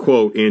think of that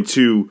quote? And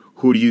two,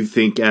 who do you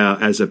think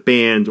as a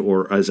band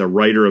or as a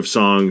writer of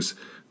songs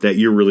that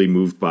you're really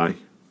moved by?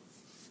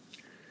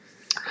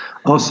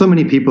 Oh, so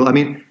many people. I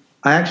mean,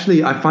 I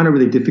find it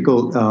really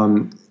difficult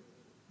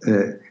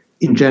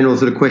in general,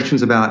 sort of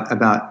questions about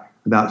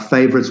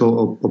favorites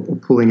or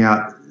pulling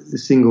out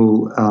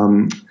single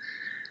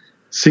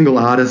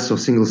artists or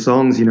single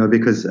songs,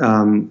 because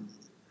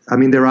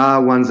there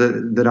are ones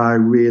that I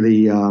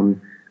really are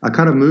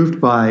kind of moved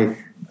by,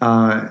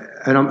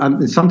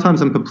 and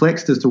sometimes I'm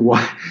perplexed as to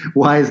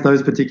why is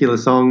those particular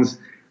songs,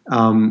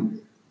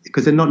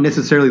 because they're not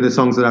necessarily the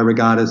songs that I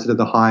regard as sort of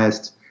the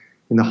highest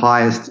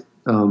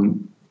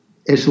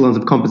echelons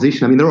of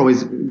composition. I mean, they're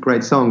always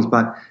great songs,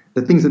 but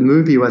the things that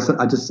move you are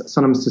just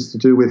sometimes just to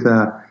do with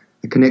a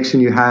connection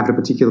you have at a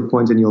particular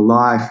point in your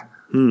life,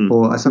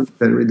 or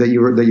something that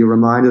you're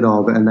reminded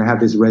of, and they have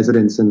this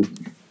resonance. And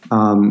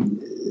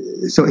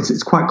so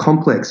it's quite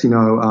complex,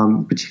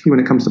 particularly when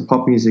it comes to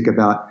pop music,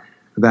 about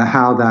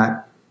how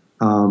that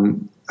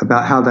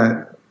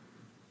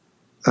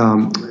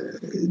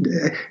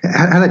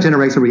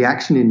generates a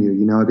reaction in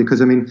you,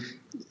 because I mean,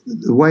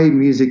 the way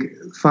music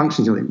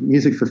functions,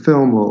 music for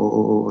film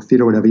or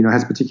theatre or whatever,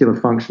 has a particular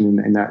function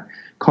in that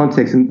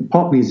context. And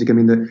pop music, I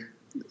mean, the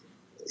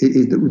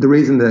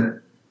reason that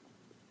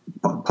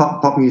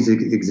pop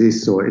music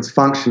exists, or its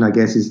function, I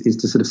guess, is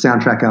to sort of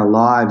soundtrack our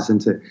lives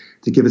and to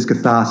give us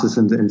catharsis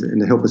and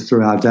to help us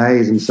through our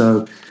days. And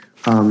so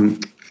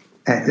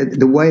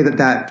the way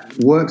that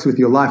works with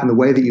your life and the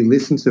way that you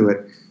listen to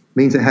it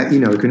means that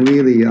it can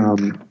really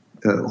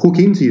hook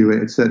into you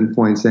at certain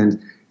points, and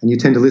you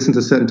tend to listen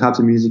to certain types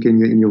of music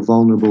in your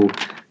vulnerable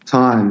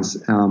times.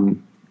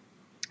 And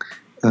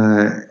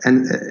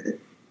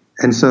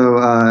so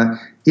I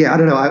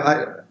don't know.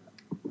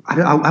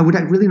 I would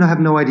really have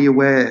no idea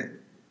where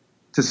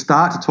to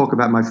start to talk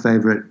about my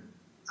favorite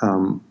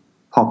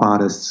pop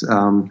artists. So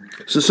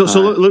let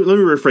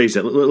me rephrase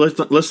that.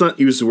 Let's not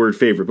use the word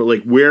favorite, but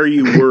like where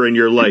you were in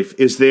your life.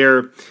 Is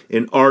there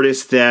an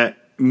artist that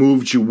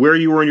moved you where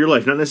you were in your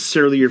life? Not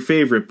necessarily your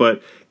favorite,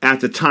 but at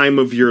the time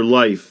of your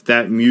life,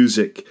 that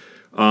music,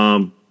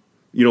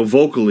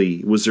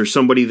 vocally, was there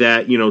somebody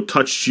that,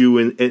 touched you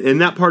in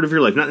that part of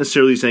your life? Not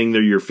necessarily saying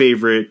they're your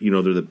favorite,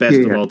 they're the best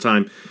of all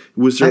time.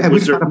 Was there? At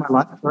which part of my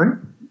life? Sorry,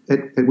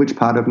 at which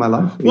part of my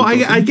life? Well,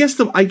 I guess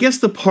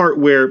the part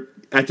where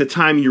at the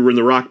time you were in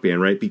the rock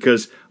band, right?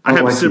 Because I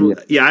have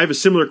a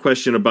similar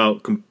question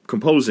about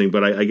composing,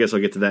 but I guess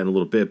I'll get to that in a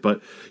little bit.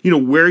 But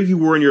where you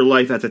were in your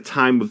life at the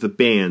time of the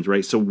band,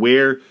 right? So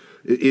where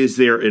is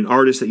there an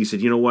artist that you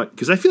said, you know what?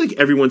 Because I feel like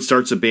everyone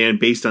starts a band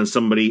based on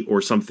somebody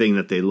or something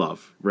that they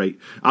love, right?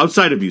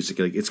 Outside of music,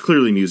 like it's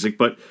clearly music,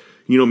 but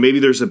maybe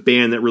there's a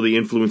band that really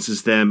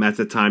influences them at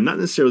the time, not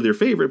necessarily their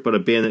favorite, but a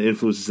band that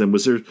influences them.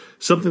 Was there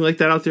something like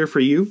that out there for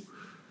you?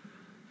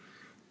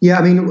 Yeah,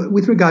 I mean,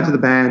 with regard to the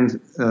band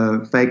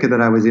Faker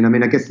that I was in, I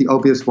mean, I guess the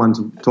obvious one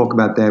to talk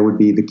about there would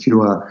be The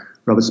Cure,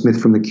 Robert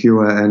Smith from The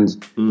Cure, and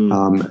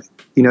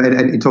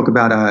and talk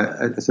about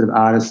a sort of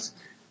artist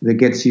that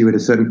gets you at a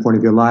certain point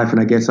of your life. And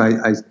I guess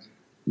I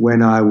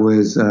when I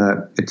was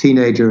a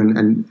teenager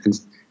and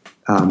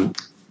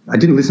I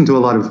didn't listen to a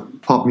lot of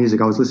pop music.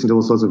 I was listening to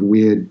all sorts of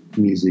weird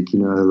music,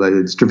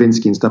 like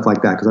Stravinsky and stuff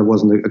like that, because I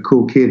wasn't a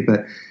cool kid.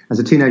 But as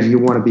a teenager, you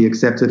want to be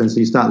accepted, and so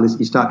you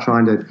start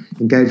trying to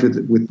engage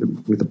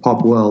with the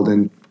pop world.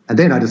 And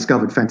then I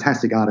discovered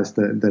fantastic artists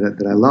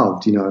that I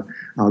loved.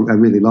 I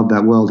really loved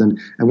that world. And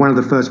one of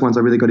the first ones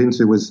I really got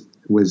into was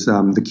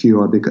The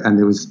Cure, and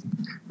it was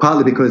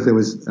partly because there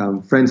was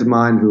friends of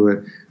mine who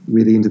were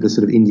really into the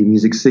sort of indie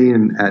music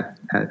scene at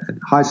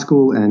high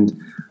school, and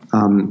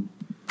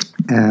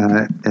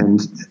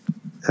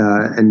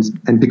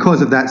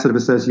because of that sort of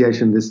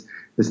association,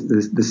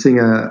 the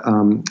singer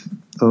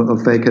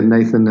of Faker,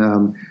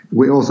 Nathan,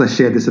 we also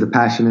shared this sort of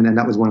passion, and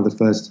that was one of the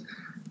first,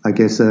 I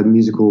guess,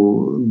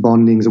 musical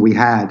bondings that we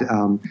had,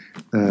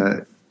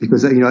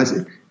 because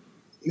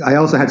I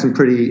also had some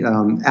pretty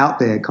out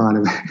there kind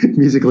of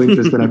musical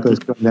interest when I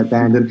first joined that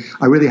band, and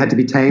I really had to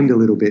be tamed a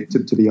little bit,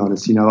 to be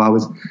honest. You know, I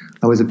was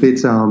a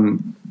bit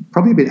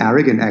probably a bit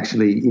arrogant,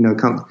 actually. You know,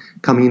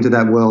 coming into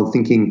that world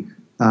thinking,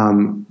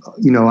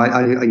 you know,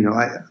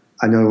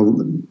 I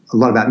know a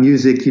lot about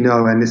music, you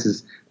know, and this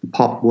is the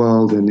pop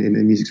world, and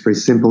music's very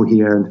simple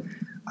here. And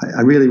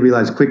I really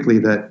realized quickly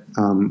that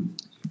I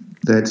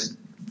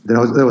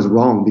was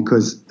wrong,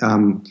 because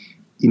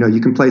you know, you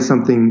can play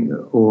something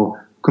or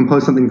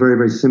compose something very,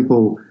 very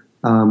simple,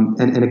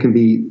 and it can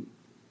be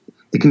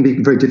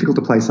very difficult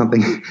to play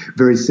something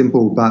very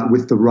simple, but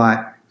with the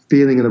right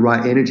feeling and the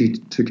right energy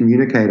to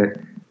communicate it.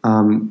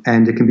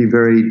 And it can be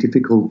very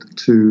difficult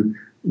to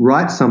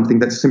write something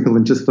that's simple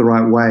in just the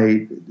right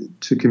way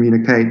to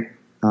communicate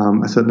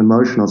a certain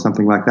emotion or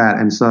something like that.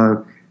 And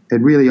so it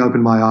really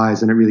opened my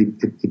eyes, and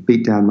it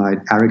beat down my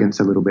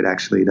arrogance a little bit,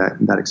 actually,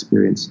 that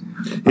experience.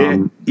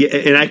 Yeah,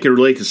 and I can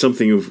relate to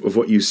something of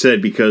what you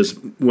said, because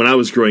when I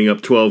was growing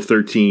up, 12,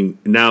 13,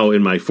 now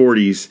in my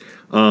 40s,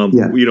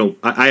 you know,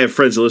 I have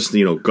friends that listen to,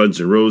 you know, Guns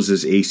N'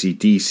 Roses,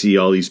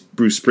 AC/DC, all these,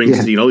 Bruce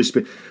Springsteen, all these,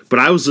 but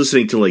I was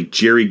listening to like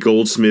Jerry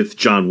Goldsmith,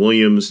 John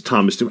Williams,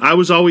 Thomas Newman. I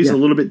was always a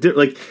little bit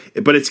like,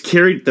 but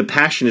the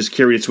passion has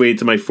carried its way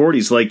into my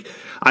 40s. Like,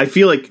 I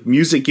feel like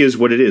music is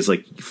what it is.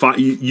 Like,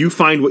 you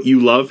find what you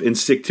love and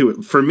stick to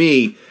it. For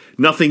me,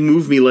 nothing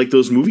moved me like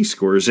those movie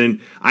scores,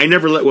 and I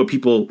never let what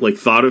people like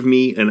thought of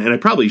me, and I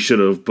probably should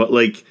have, but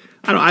like,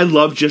 I don't know, I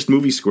love just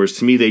movie scores.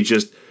 To me,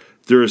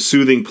 they're a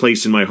soothing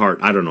place in my heart.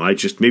 I don't know.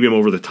 Maybe I'm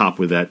over the top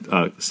with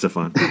that,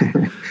 Stefan.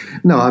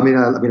 No, I mean,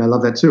 I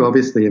love that too.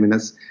 Obviously, I mean,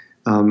 that's,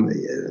 I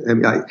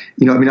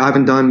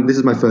haven't done. This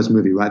is my first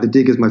movie, right? The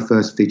Dig is my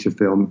first feature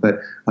film,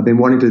 but I've been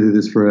wanting to do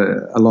this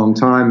for a long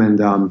time,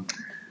 and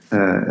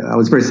I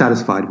was very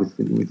satisfied with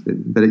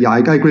it. But yeah, I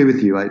agree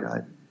with you. I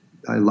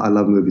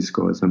love movie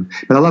scores, but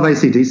I love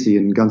AC/DC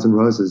and Guns N'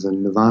 Roses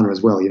and Nirvana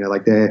as well. You know,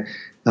 like I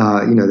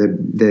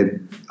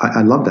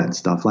love that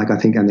stuff. Like, I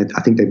think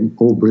they're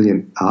all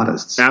brilliant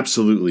artists.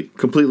 Absolutely,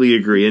 completely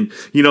agree. And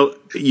you know,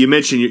 you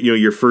mentioned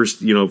your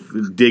first, you know,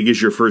 Dig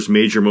is your first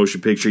major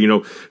motion picture. You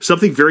know,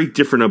 something very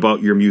different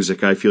about your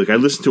music. I feel like I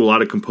listen to a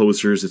lot of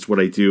composers. It's what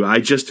I do. I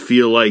just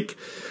feel like,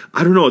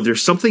 I don't know,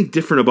 there's something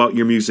different about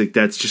your music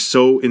that's just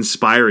so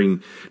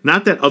inspiring.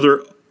 Not that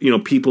other, you know,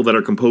 people that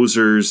are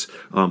composers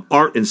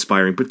aren't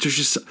inspiring, but there's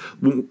just,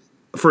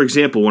 for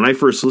example, when I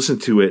first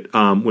listened to it,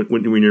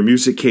 when your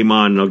music came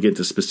on, and I'll get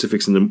to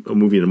specifics in the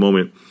movie in a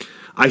moment,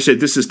 I said,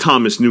 this is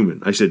Thomas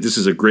Newman. I said,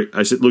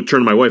 look, turn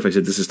to my wife, I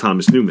said, this is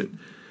Thomas Newman.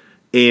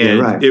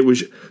 And it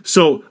was,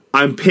 so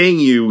I'm paying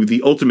you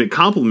the ultimate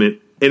compliment,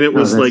 and it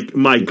was like,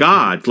 my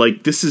God,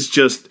 like, this is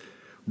just,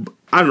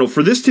 I don't know,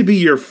 for this to be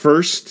your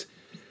first,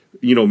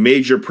 you know,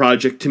 major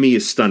project, to me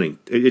is stunning.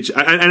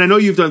 And I know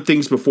you've done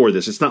things before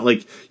this. It's not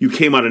like you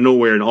came out of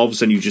nowhere and all of a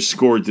sudden you just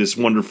scored this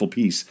wonderful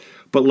piece.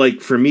 But like,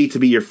 for me to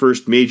be your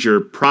first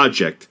major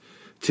project,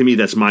 to me,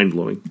 that's mind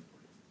blowing.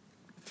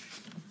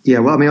 Yeah,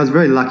 well, I mean, I was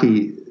very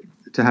lucky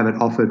to have it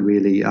offered,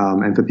 really,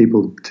 and for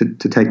people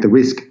to take the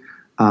risk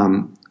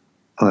on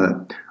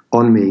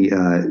me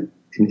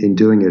in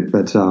doing it.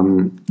 But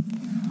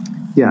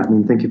yeah, I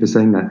mean, thank you for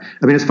saying that.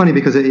 I mean, it's funny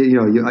because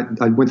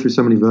I went through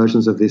so many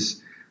versions of this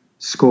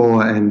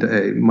score,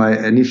 and my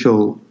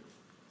initial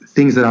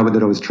things that I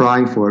was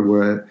trying for it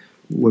were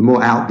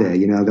more out there.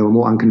 You know, they were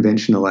more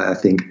unconventional, I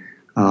think.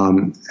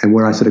 And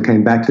where I sort of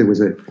came back to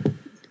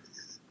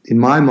in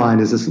my mind,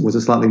 was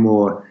a slightly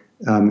more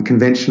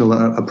conventional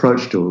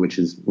approach to it,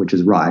 which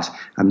is right.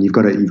 You've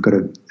got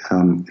to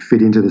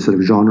fit into the sort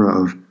of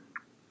genre of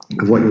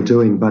what you're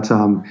doing. But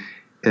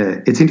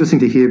it's interesting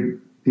to hear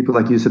people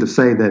like you sort of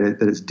say that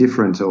it's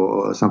different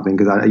or something,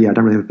 because I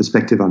don't really have a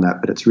perspective on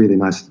that, but it's really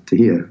nice to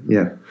hear.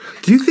 Yeah.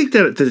 Do you think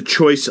that the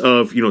choice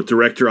of, you know,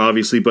 director,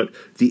 obviously, but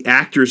the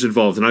actors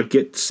involved, and I'll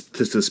get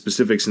to the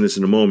specifics in this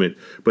in a moment,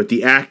 but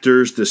the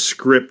actors, the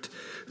script,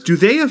 do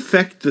they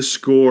affect the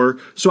score?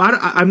 So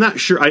I'm not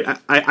sure.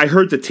 I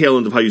heard the tail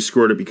end of how you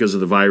scored it because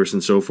of the virus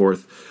and so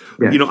forth.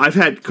 Yeah. You know, I've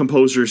had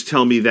composers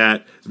tell me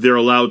that they're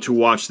allowed to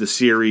watch the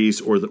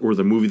series or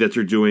the movie that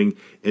they're doing,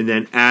 and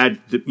then add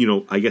the, you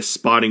know, I guess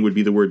spotting would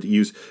be the word to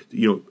use,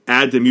 you know,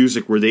 add the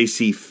music where they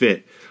see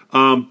fit.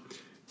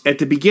 At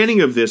the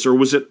beginning of this, or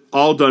was it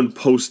all done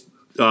post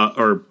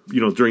or,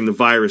 you know, during the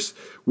virus,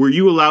 were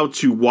you allowed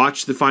to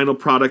watch the final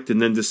product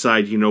and then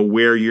decide, you know,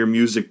 where your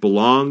music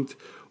belonged?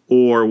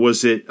 Or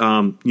was it,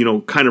 you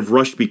know, kind of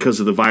rushed because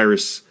of the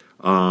virus?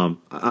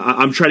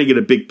 I'm trying to get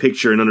a big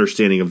picture and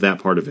understanding of that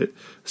part of it,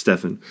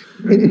 Stefan.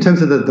 In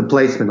terms of the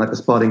placement, like the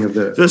spotting of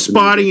the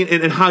spotting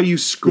and how you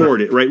scored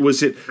it, right?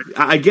 Was it?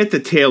 I get the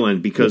tail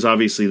end because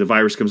obviously the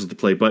virus comes into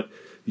play, but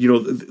you know,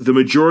 the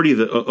majority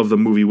of the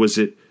movie, was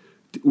it?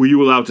 Were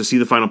you allowed to see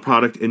the final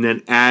product and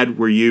then add?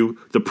 Were you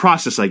the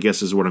process? I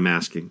guess is what I'm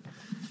asking.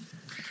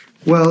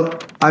 Well,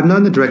 I've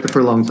known the director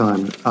for a long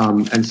time,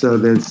 and so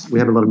we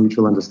have a lot of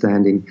mutual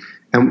understanding.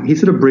 And he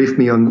sort of briefed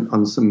me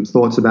on some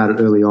thoughts about it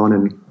early on,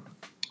 and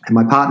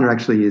my partner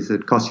actually is a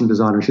costume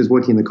designer. She was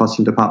working in the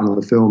costume department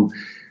of the film,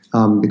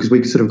 because we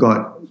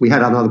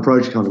had another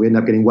project on. We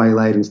ended up getting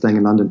waylaid and staying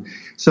in London.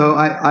 So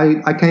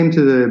I came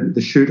to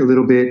the shoot a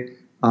little bit,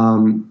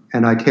 and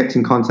I kept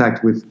in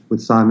contact with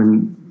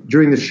Simon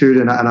during the shoot,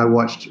 and I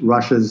watched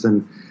rushes,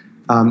 and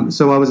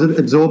so I was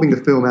absorbing the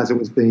film as it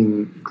was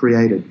being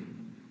created.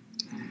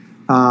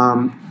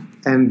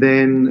 And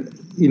then,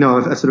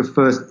 a sort of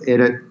first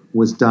edit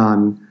was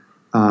done,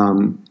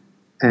 and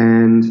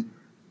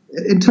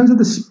in terms of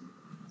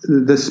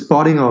the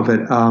spotting of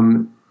it,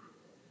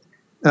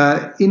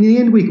 in the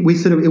end, we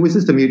sort of, it was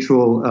just a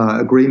mutual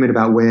agreement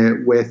about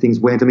where things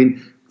went. I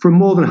mean, for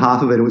more than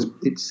half of it,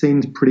 it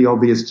seemed pretty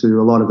obvious to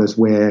a lot of us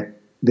where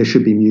there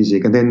should be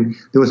music, and then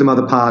there were some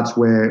other parts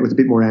where it was a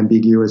bit more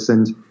ambiguous,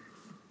 and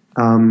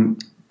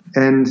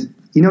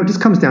it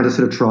just comes down to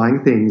sort of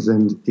trying things,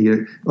 and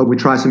we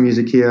try some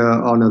music here.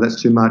 Oh no,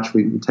 that's too much.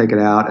 We take it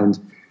out, and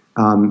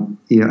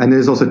and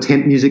there's also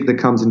temp music that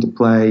comes into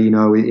play,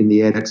 in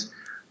the edits.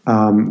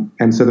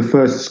 And so the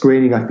first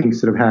screening, I think,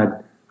 sort of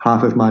had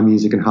half of my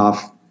music and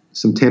half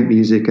some temp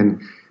music,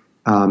 and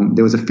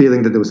there was a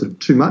feeling that there was sort of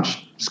too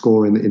much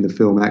score in the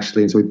film,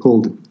 actually, and so we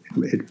pulled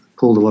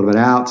a lot of it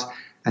out,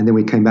 and then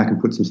we came back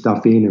and put some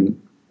stuff in,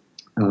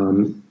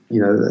 and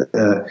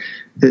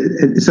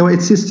so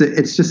it's just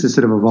a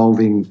sort of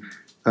evolving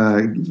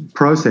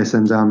process,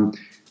 and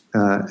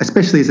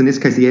especially as in this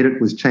case, the edit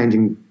was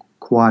changing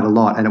quite a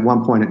lot, and at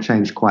one point it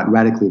changed quite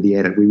radically. The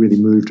edit, we really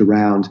moved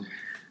around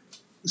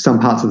some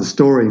parts of the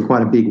story in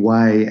quite a big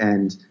way,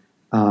 and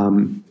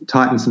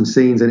tightened some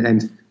scenes,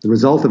 and the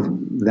result of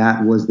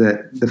that was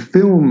that the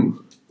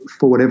film,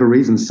 for whatever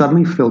reason,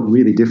 suddenly felt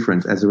really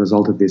different as a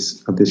result of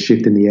this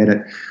shift in the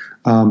edit.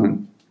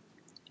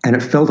 And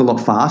it felt a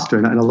lot faster,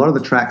 and a lot of the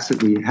tracks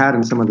that we had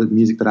and some of the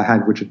music that I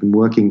had, which had been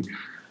working,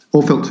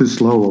 all felt too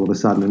slow all of a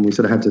sudden, and we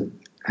sort of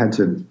had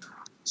to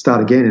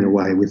start again in a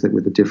way with a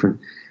different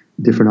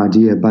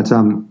idea. But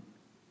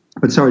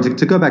sorry,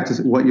 to go back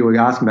to what you were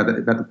asking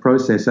about the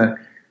process.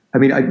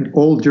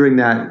 All during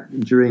the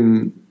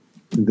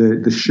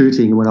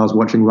shooting, when I was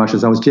watching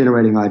rushes, I was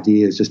generating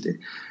ideas. Just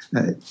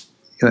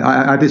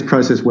I have this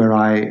process where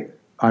I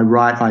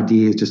write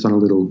ideas just on a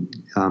little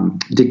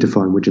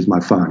dictaphone, which is my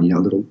phone, a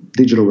little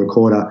digital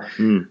recorder.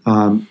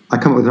 I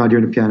come up with an idea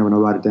on the piano and I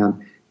write it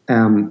down.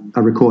 I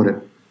record it.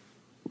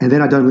 And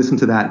then I don't listen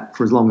to that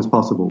for as long as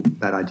possible,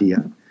 that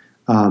idea,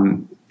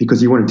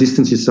 because you want to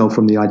distance yourself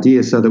from the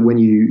idea so that when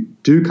you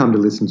do come to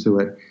listen to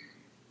it,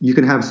 you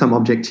can have some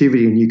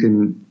objectivity and you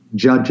can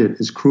judge it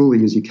as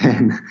cruelly as you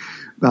can.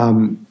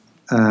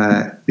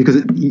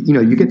 Because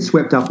you get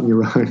swept up in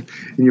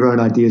your own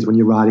ideas when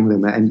you're writing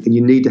them, and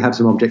you need to have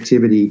some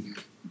objectivity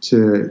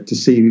to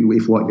see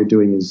if what you're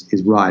doing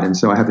is right. And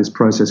so I have this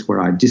process where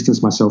I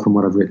distance myself from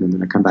what I've written, and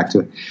then I come back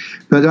to it.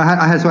 But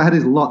I had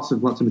these lots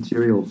of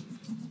material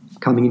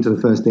coming into the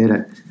first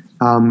edit.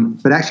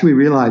 But actually, we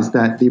realised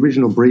that the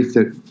original brief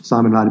that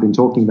Simon and I had been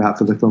talking about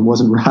for the film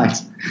wasn't right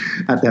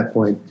at that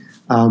point.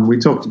 We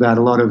talked about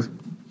a lot of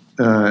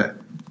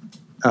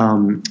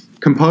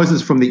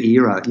composers from the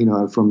era,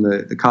 from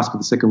the cusp of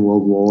the Second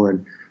World War,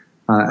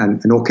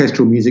 and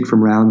orchestral music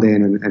from around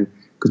then, and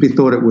because we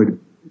thought it would,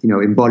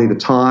 embody the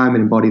time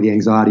and embody the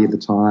anxiety of the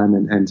time,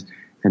 and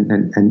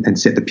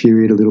set the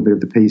period a little bit of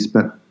the piece.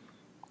 But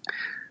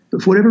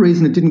for whatever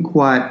reason, it didn't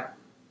quite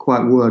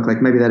work.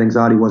 Like maybe that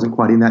anxiety wasn't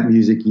quite in that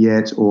music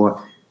yet,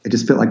 or it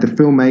just felt like the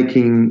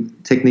filmmaking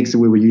techniques that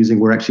we were using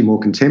were actually more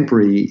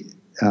contemporary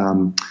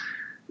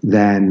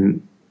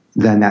than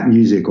that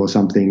music or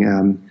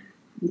something.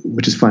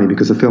 Which is funny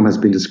because the film has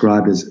been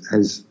described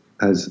as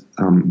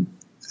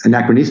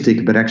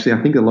anachronistic, but actually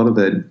I think a lot of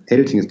the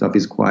editing and stuff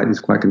is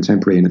quite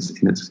contemporary in its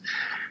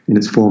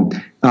form.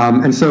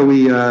 And so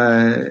we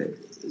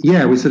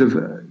sort of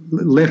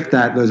left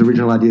those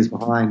original ideas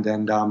behind,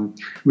 and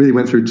really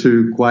went through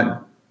two quite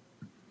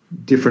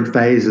different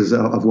phases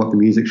of what the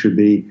music should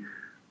be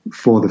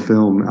for the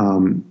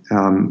film.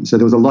 So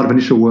there was a lot of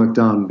initial work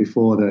done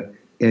before the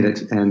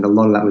edit, and a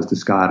lot of that was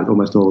discarded,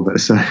 almost all of it,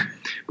 so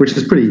which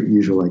is pretty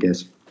usual, I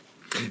guess.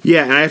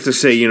 Yeah, and I have to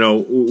say,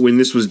 when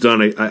this was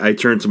done, I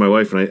turned to my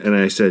wife and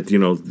I said,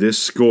 this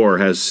score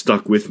has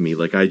stuck with me.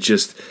 Like I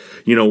just,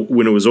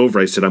 when it was over,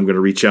 I said, I'm going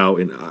to reach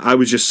out, and I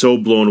was just so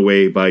blown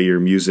away by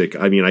your music.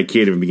 I mean, I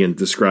can't even begin to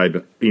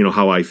describe,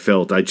 how I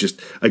felt. I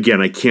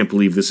can't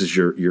believe this is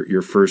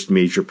your first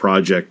major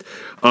project.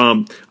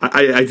 I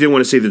did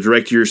want to say the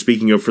director you're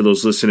speaking of, for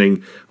those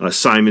listening,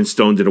 Simon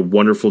Stone, did a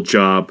wonderful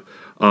job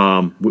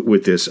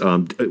with this.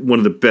 One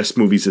of the best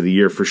movies of the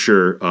year for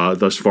sure,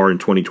 thus far in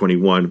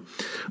 2021.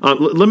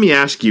 Let me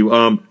ask you,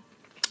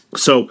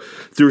 so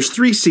there's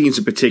 3 scenes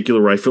in particular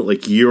where I felt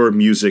like your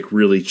music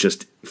really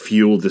just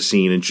fueled the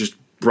scene and just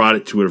brought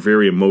it to a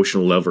very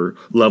emotional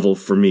level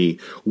for me.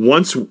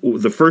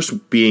 The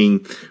first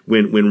being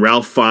when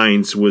Ralph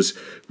Fiennes was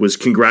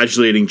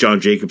congratulating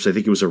John Jacobs. I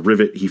think it was a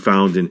rivet he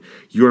found, and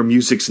your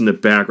music's in the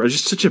background.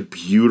 Just such a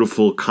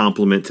beautiful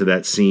compliment to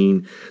that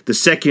scene. The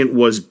second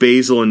was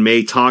Basil and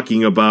May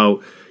talking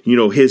about,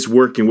 his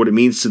work and what it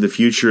means to the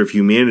future of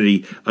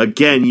humanity.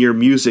 Again, your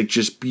music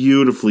just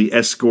beautifully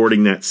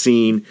escorting that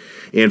scene.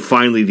 And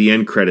finally, the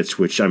end credits,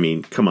 which, I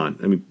mean, come on.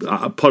 I mean,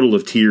 a puddle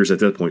of tears at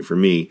that point for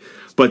me.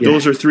 But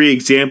those are three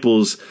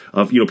examples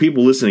of,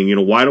 people listening.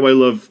 Why do I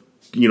love,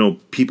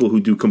 people who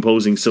do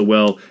composing so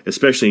well,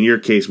 especially in your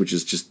case, which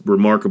is just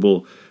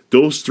remarkable.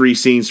 Those three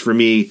scenes for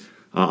me,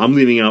 I'm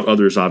leaving out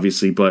others,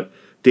 obviously, but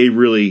they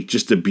really,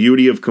 just the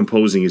beauty of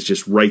composing is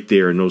just right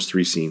there in those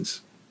three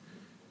scenes.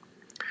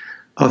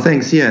 Oh,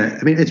 thanks. Yeah,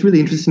 I mean, it's really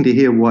interesting to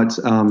hear what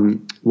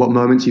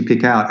moments you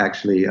pick out.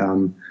 Actually, I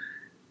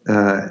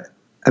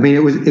mean,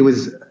 it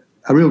was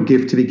a real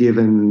gift to be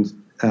given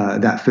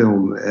that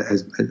film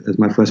as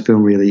my first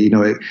film. Really,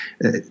 the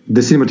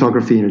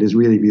cinematography in it is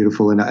really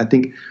beautiful, and I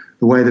think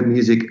the way that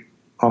music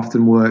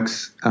often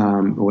works,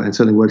 and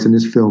certainly works in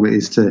this film,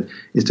 is to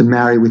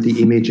marry with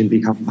the image and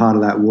become part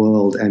of that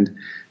world. And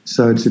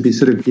so to be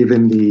sort of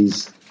given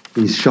these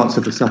shots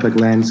of the Suffolk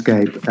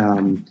landscape.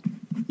 And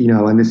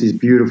this is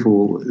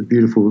beautiful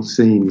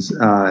scenes.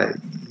 It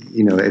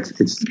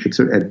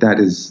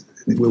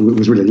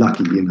was really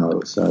lucky,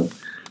 So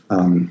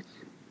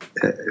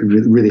it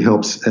really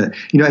helps, and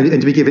to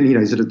be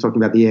given, sort of talking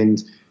about the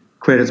end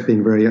credits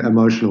being very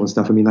emotional and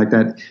stuff. I mean, like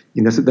that.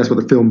 That's what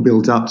the film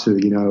built up to.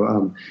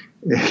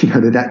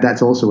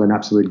 That's also an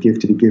absolute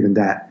gift to be given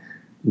that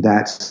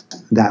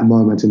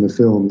moment in the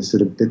film,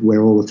 sort of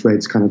where all the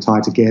threads kind of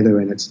tie together,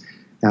 and it's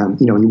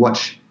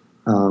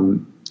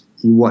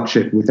you watch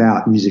it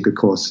without music, of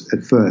course,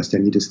 at first,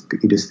 and you just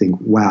think,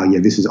 wow, yeah,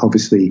 this is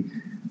obviously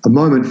a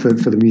moment for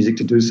the music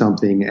to do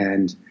something,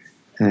 and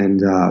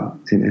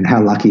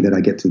how lucky that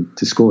I get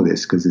to score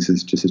this, because this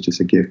is just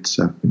a gift.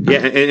 So yeah,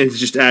 and to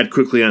just add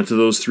quickly onto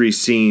those three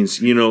scenes,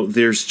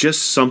 there's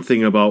just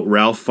something about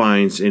Ralph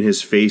Fiennes and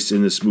his face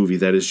in this movie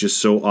that is just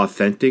so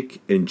authentic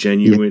and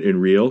genuine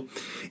and real.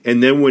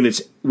 And then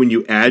when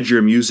you add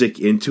your music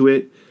into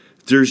it,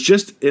 there's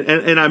just,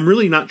 and I'm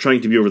really not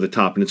trying to be over the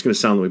top, and it's going to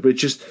sound that way, but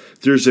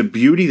there's a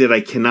beauty that I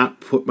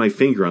cannot put my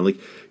finger on. Like,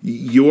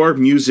 your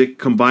music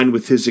combined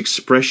with his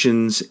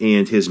expressions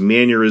and his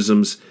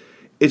mannerisms,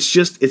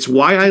 it's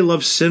why I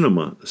love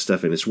cinema,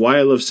 Stefan. It's why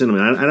I love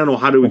cinema. I don't know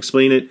how to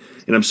explain it,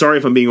 and I'm sorry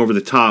if I'm being over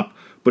the top,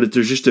 but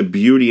there's just a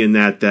beauty in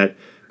that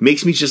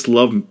makes me just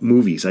love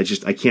movies. I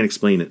can't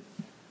explain it.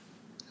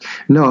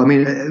 No, I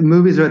mean,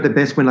 movies are at the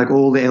best when, like,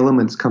 all the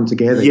elements come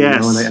together,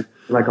 yes. And they,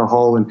 like a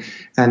whole, and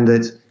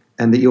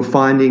that you're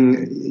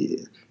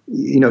finding,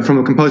 from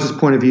a composer's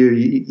point of view,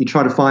 you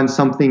try to find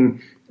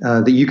something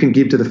that you can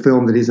give to the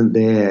film that isn't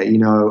there,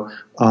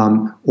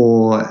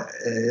 or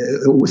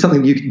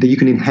something that you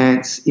can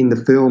enhance in the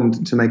film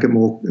to make it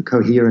more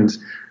coherent.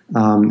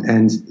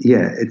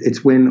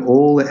 It's when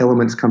all the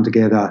elements come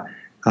together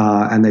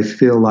and they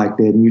feel like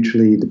they're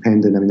mutually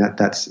dependent. I mean,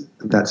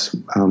 that's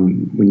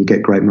when you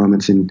get great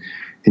moments in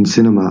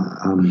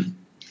cinema.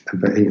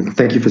 But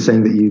thank you for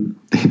saying that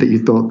you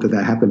thought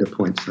that happened at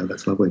points. So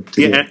that's lovely.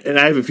 And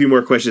I have a few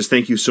more questions.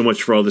 Thank you so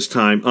much for all this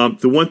time.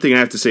 The one thing I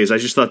have to say is I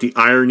just thought the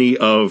irony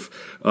of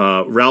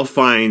Ralph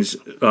Fiennes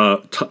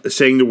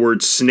saying the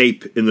word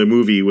Snape in the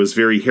movie was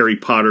very Harry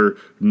Potter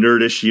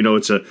nerdish.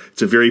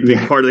 It's a very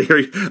big part of the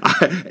Harry.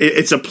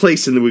 It's a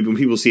place in the movie. When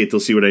people see it, they'll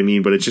see what I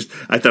mean. But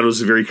I thought it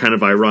was a very kind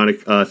of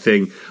ironic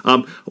thing.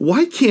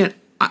 Why can't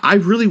I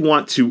really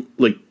want to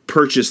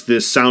purchase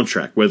this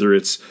soundtrack, whether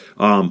it's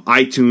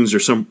iTunes or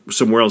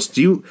somewhere else?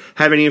 Do you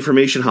have any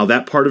information how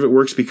that part of it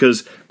works?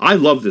 Because I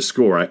love this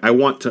score. I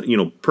want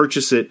to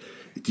purchase it.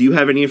 Do you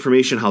have any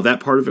information how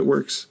that part of it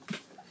works?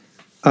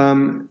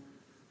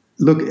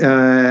 Look,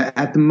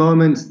 at the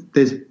moment,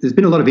 there's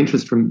been a lot of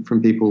interest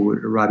from people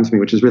writing to me,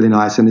 which is really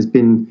nice, and there's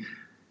been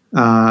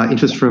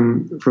interest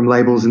from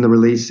labels in the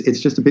release.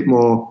 It's just a bit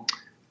more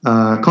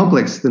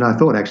complex than I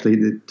thought. Actually,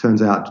 it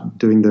turns out,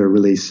 doing the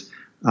release.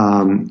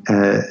 And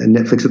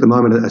Netflix at the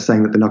moment are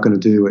saying that they're not going to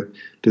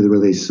do the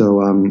release.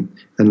 So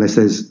unless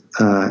there's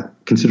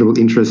considerable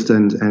interest,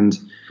 and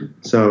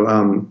so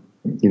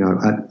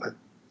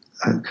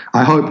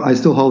I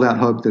still hold out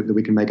hope that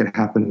we can make it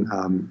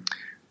happen.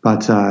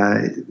 But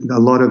a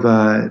lot of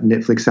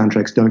Netflix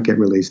soundtracks don't get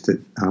released,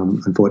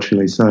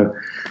 unfortunately. So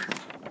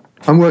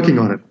I'm working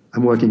on it.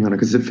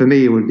 Because for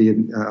me, it would be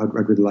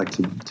I'd really like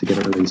to get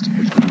it released.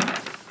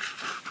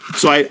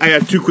 So I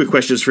have two quick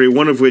questions for you,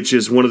 one of which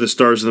is one of the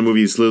stars of the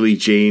movie is Lily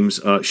James.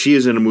 She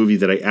is in a movie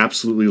that I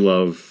absolutely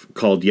love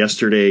called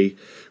Yesterday,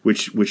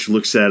 which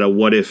looks at a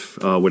what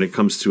if when it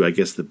comes to, I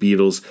guess, the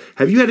Beatles.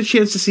 Have you had a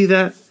chance to see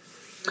that?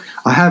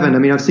 I haven't. I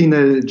mean, I've seen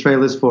the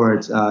trailers for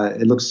it.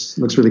 It looks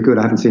really good.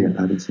 I haven't seen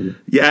it.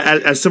 Yeah,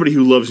 as somebody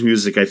who loves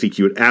music, I think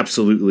you would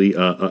absolutely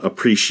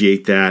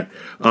appreciate that.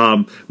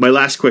 My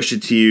last question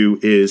to you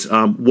is,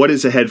 what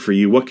is ahead for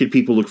you? What can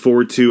people look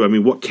forward to? I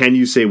mean, what can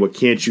you say? What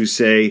can't you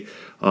say?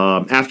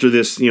 After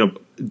this,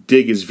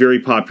 Dig is very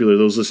popular.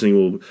 Those listening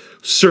will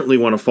certainly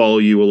want to follow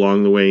you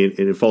along the way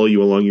and follow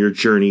you along your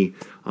journey.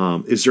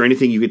 Is there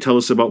anything you could tell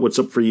us about what's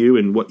up for you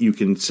and what you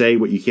can say,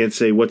 what you can't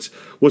say? What's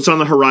on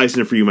the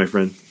horizon for you, my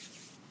friend?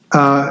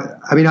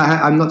 I mean,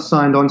 I'm not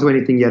signed on to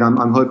anything yet.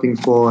 I'm hoping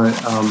for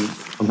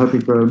I'm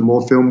hoping for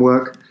more film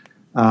work.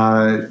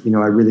 I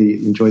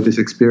really enjoyed this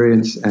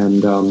experience,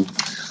 and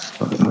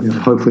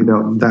hopefully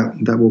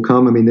that will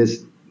come. I mean,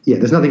 there's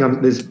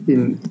nothing. There's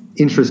been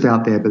interest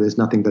out there, but there's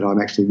nothing that I'm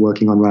actually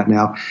working on right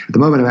now. At the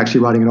moment, I'm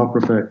actually writing an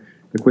opera for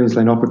the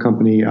Queensland Opera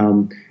Company,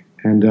 and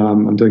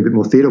I'm doing a bit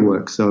more theatre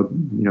work. So,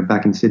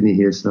 back in Sydney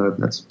here. So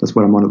that's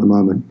what I'm on at the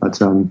moment. But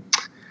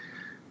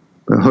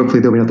hopefully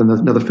there'll be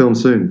another film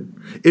soon.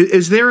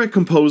 Is there a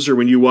composer,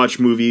 when you watch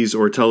movies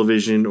or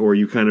television or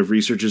you kind of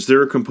research, is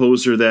there a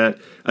composer that,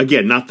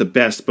 again, not the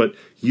best, but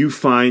you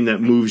find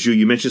that moves you?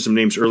 You mentioned some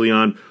names early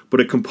on,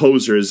 but a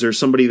composer, is there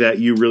somebody that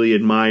you really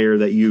admire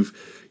that you've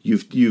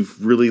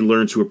really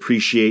learned to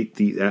appreciate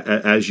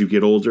as you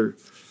get older?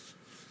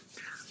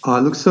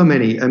 Look, so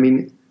many. I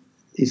mean,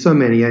 so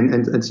many,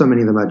 and so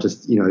many of them are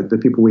just, the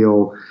people we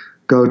all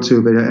go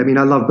to. But I mean,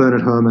 I love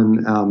Bernard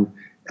Herrmann,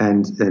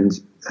 and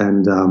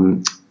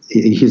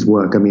his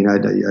work. I mean, I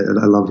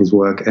love his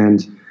work,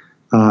 and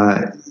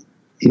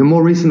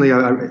more recently,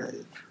 I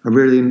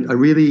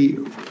really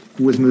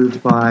was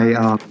moved by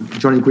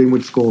Johnny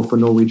Greenwood's score for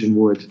Norwegian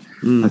Wood.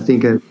 I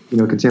think a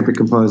contemporary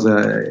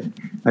composer.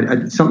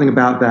 Something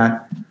about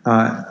that.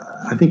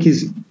 I think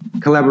his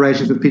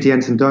collaborations with P.T.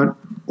 Henson don't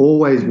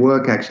always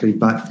work actually,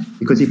 but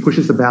because he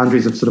pushes the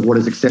boundaries of sort of what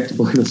is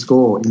acceptable in a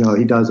score,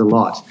 he does a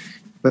lot.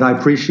 But I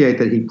appreciate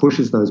that he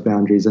pushes those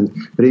boundaries,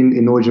 but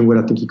in Norwegian Wood,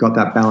 I think he got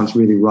that balance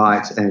really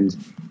right, and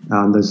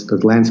those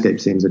landscape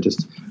scenes are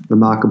just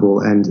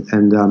remarkable. And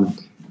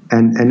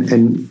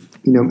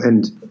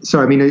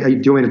sorry, I mean, do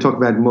you want me to talk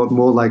about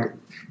more like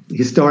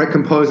historic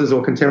composers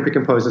or contemporary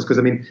composers? Because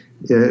I mean,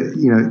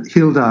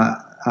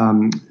 Hilda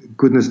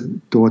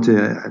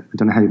Gudnarsdottir, I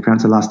don't know how you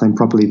pronounce her last name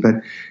properly, but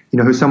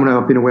who's someone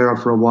I've been aware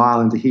of for a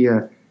while, and to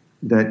hear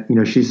that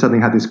she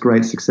suddenly had this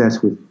great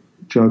success with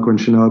Joker and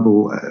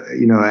Chernobyl,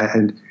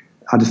 and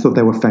I just thought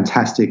they were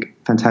fantastic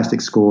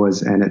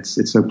scores, and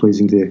it's so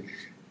pleasing to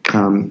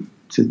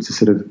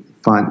sort of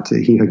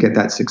to hear her get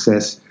that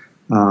success.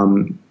 I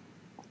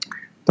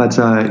want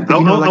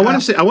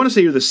to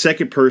say you're the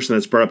second person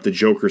that's brought up the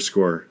Joker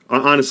score.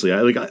 Honestly,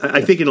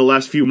 I think in the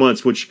last few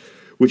months, which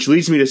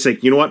leads me to say,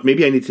 you know what,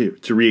 maybe I need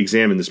to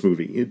re-examine this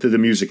movie, the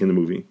music in the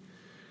movie.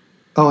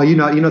 Oh, you're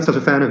not such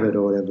a fan of it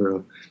or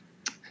whatever.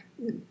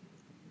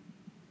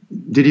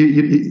 Did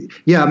you?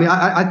 Yeah, I mean,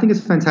 I think it's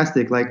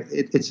fantastic. Like,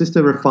 it's just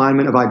a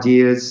refinement of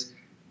ideas.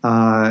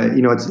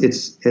 It's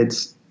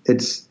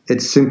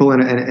simple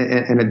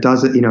and it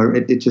does it.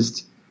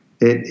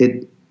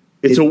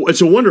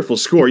 It's a wonderful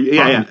score.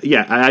 Yeah.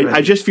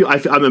 I just feel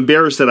I'm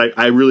embarrassed that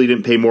I really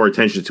didn't pay more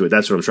attention to it.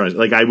 That's what I'm trying to.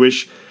 Like, I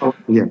wish. Oh,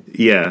 yeah.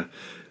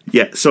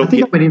 Yeah. So I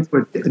think I went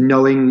into it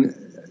knowing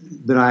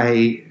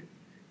that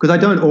because I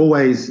don't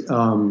always.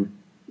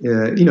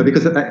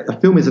 Because a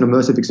film is an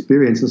immersive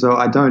experience, and so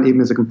I don't,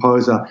 even as a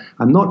composer,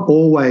 I'm not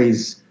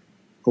always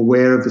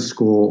aware of the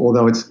score.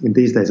 Although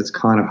these days it's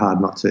kind of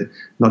hard not to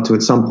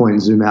at some point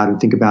zoom out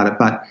and think about it.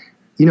 But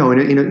in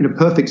a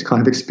perfect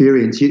kind of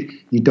experience,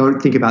 you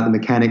don't think about the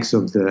mechanics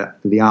of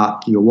the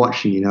art you're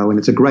watching. And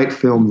it's a great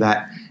film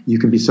that you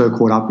can be so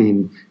caught up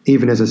in,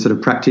 even as a sort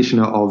of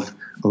practitioner of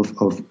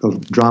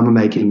drama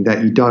making,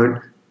 that you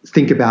don't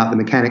think about the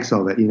mechanics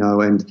of it.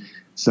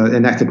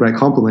 And that's a great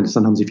compliment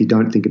sometimes if you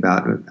don't think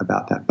about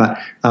that. But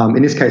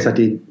in this case, I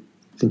did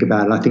think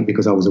about it, I think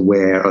because I was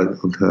aware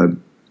of her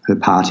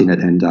part in it,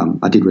 and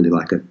I did really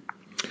like it.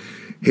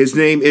 His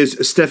name is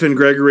Stefan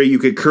Gregory. You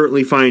can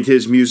currently find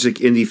his music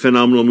in the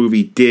phenomenal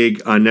movie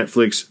Dig on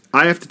Netflix.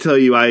 I have to tell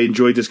you, I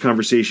enjoyed this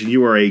conversation.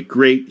 You are a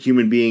great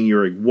human being.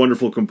 You're a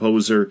wonderful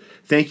composer.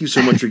 Thank you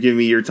so much for giving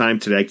me your time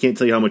today. I can't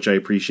tell you how much I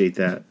appreciate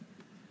that.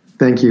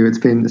 Thank you. It's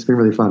been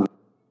really fun.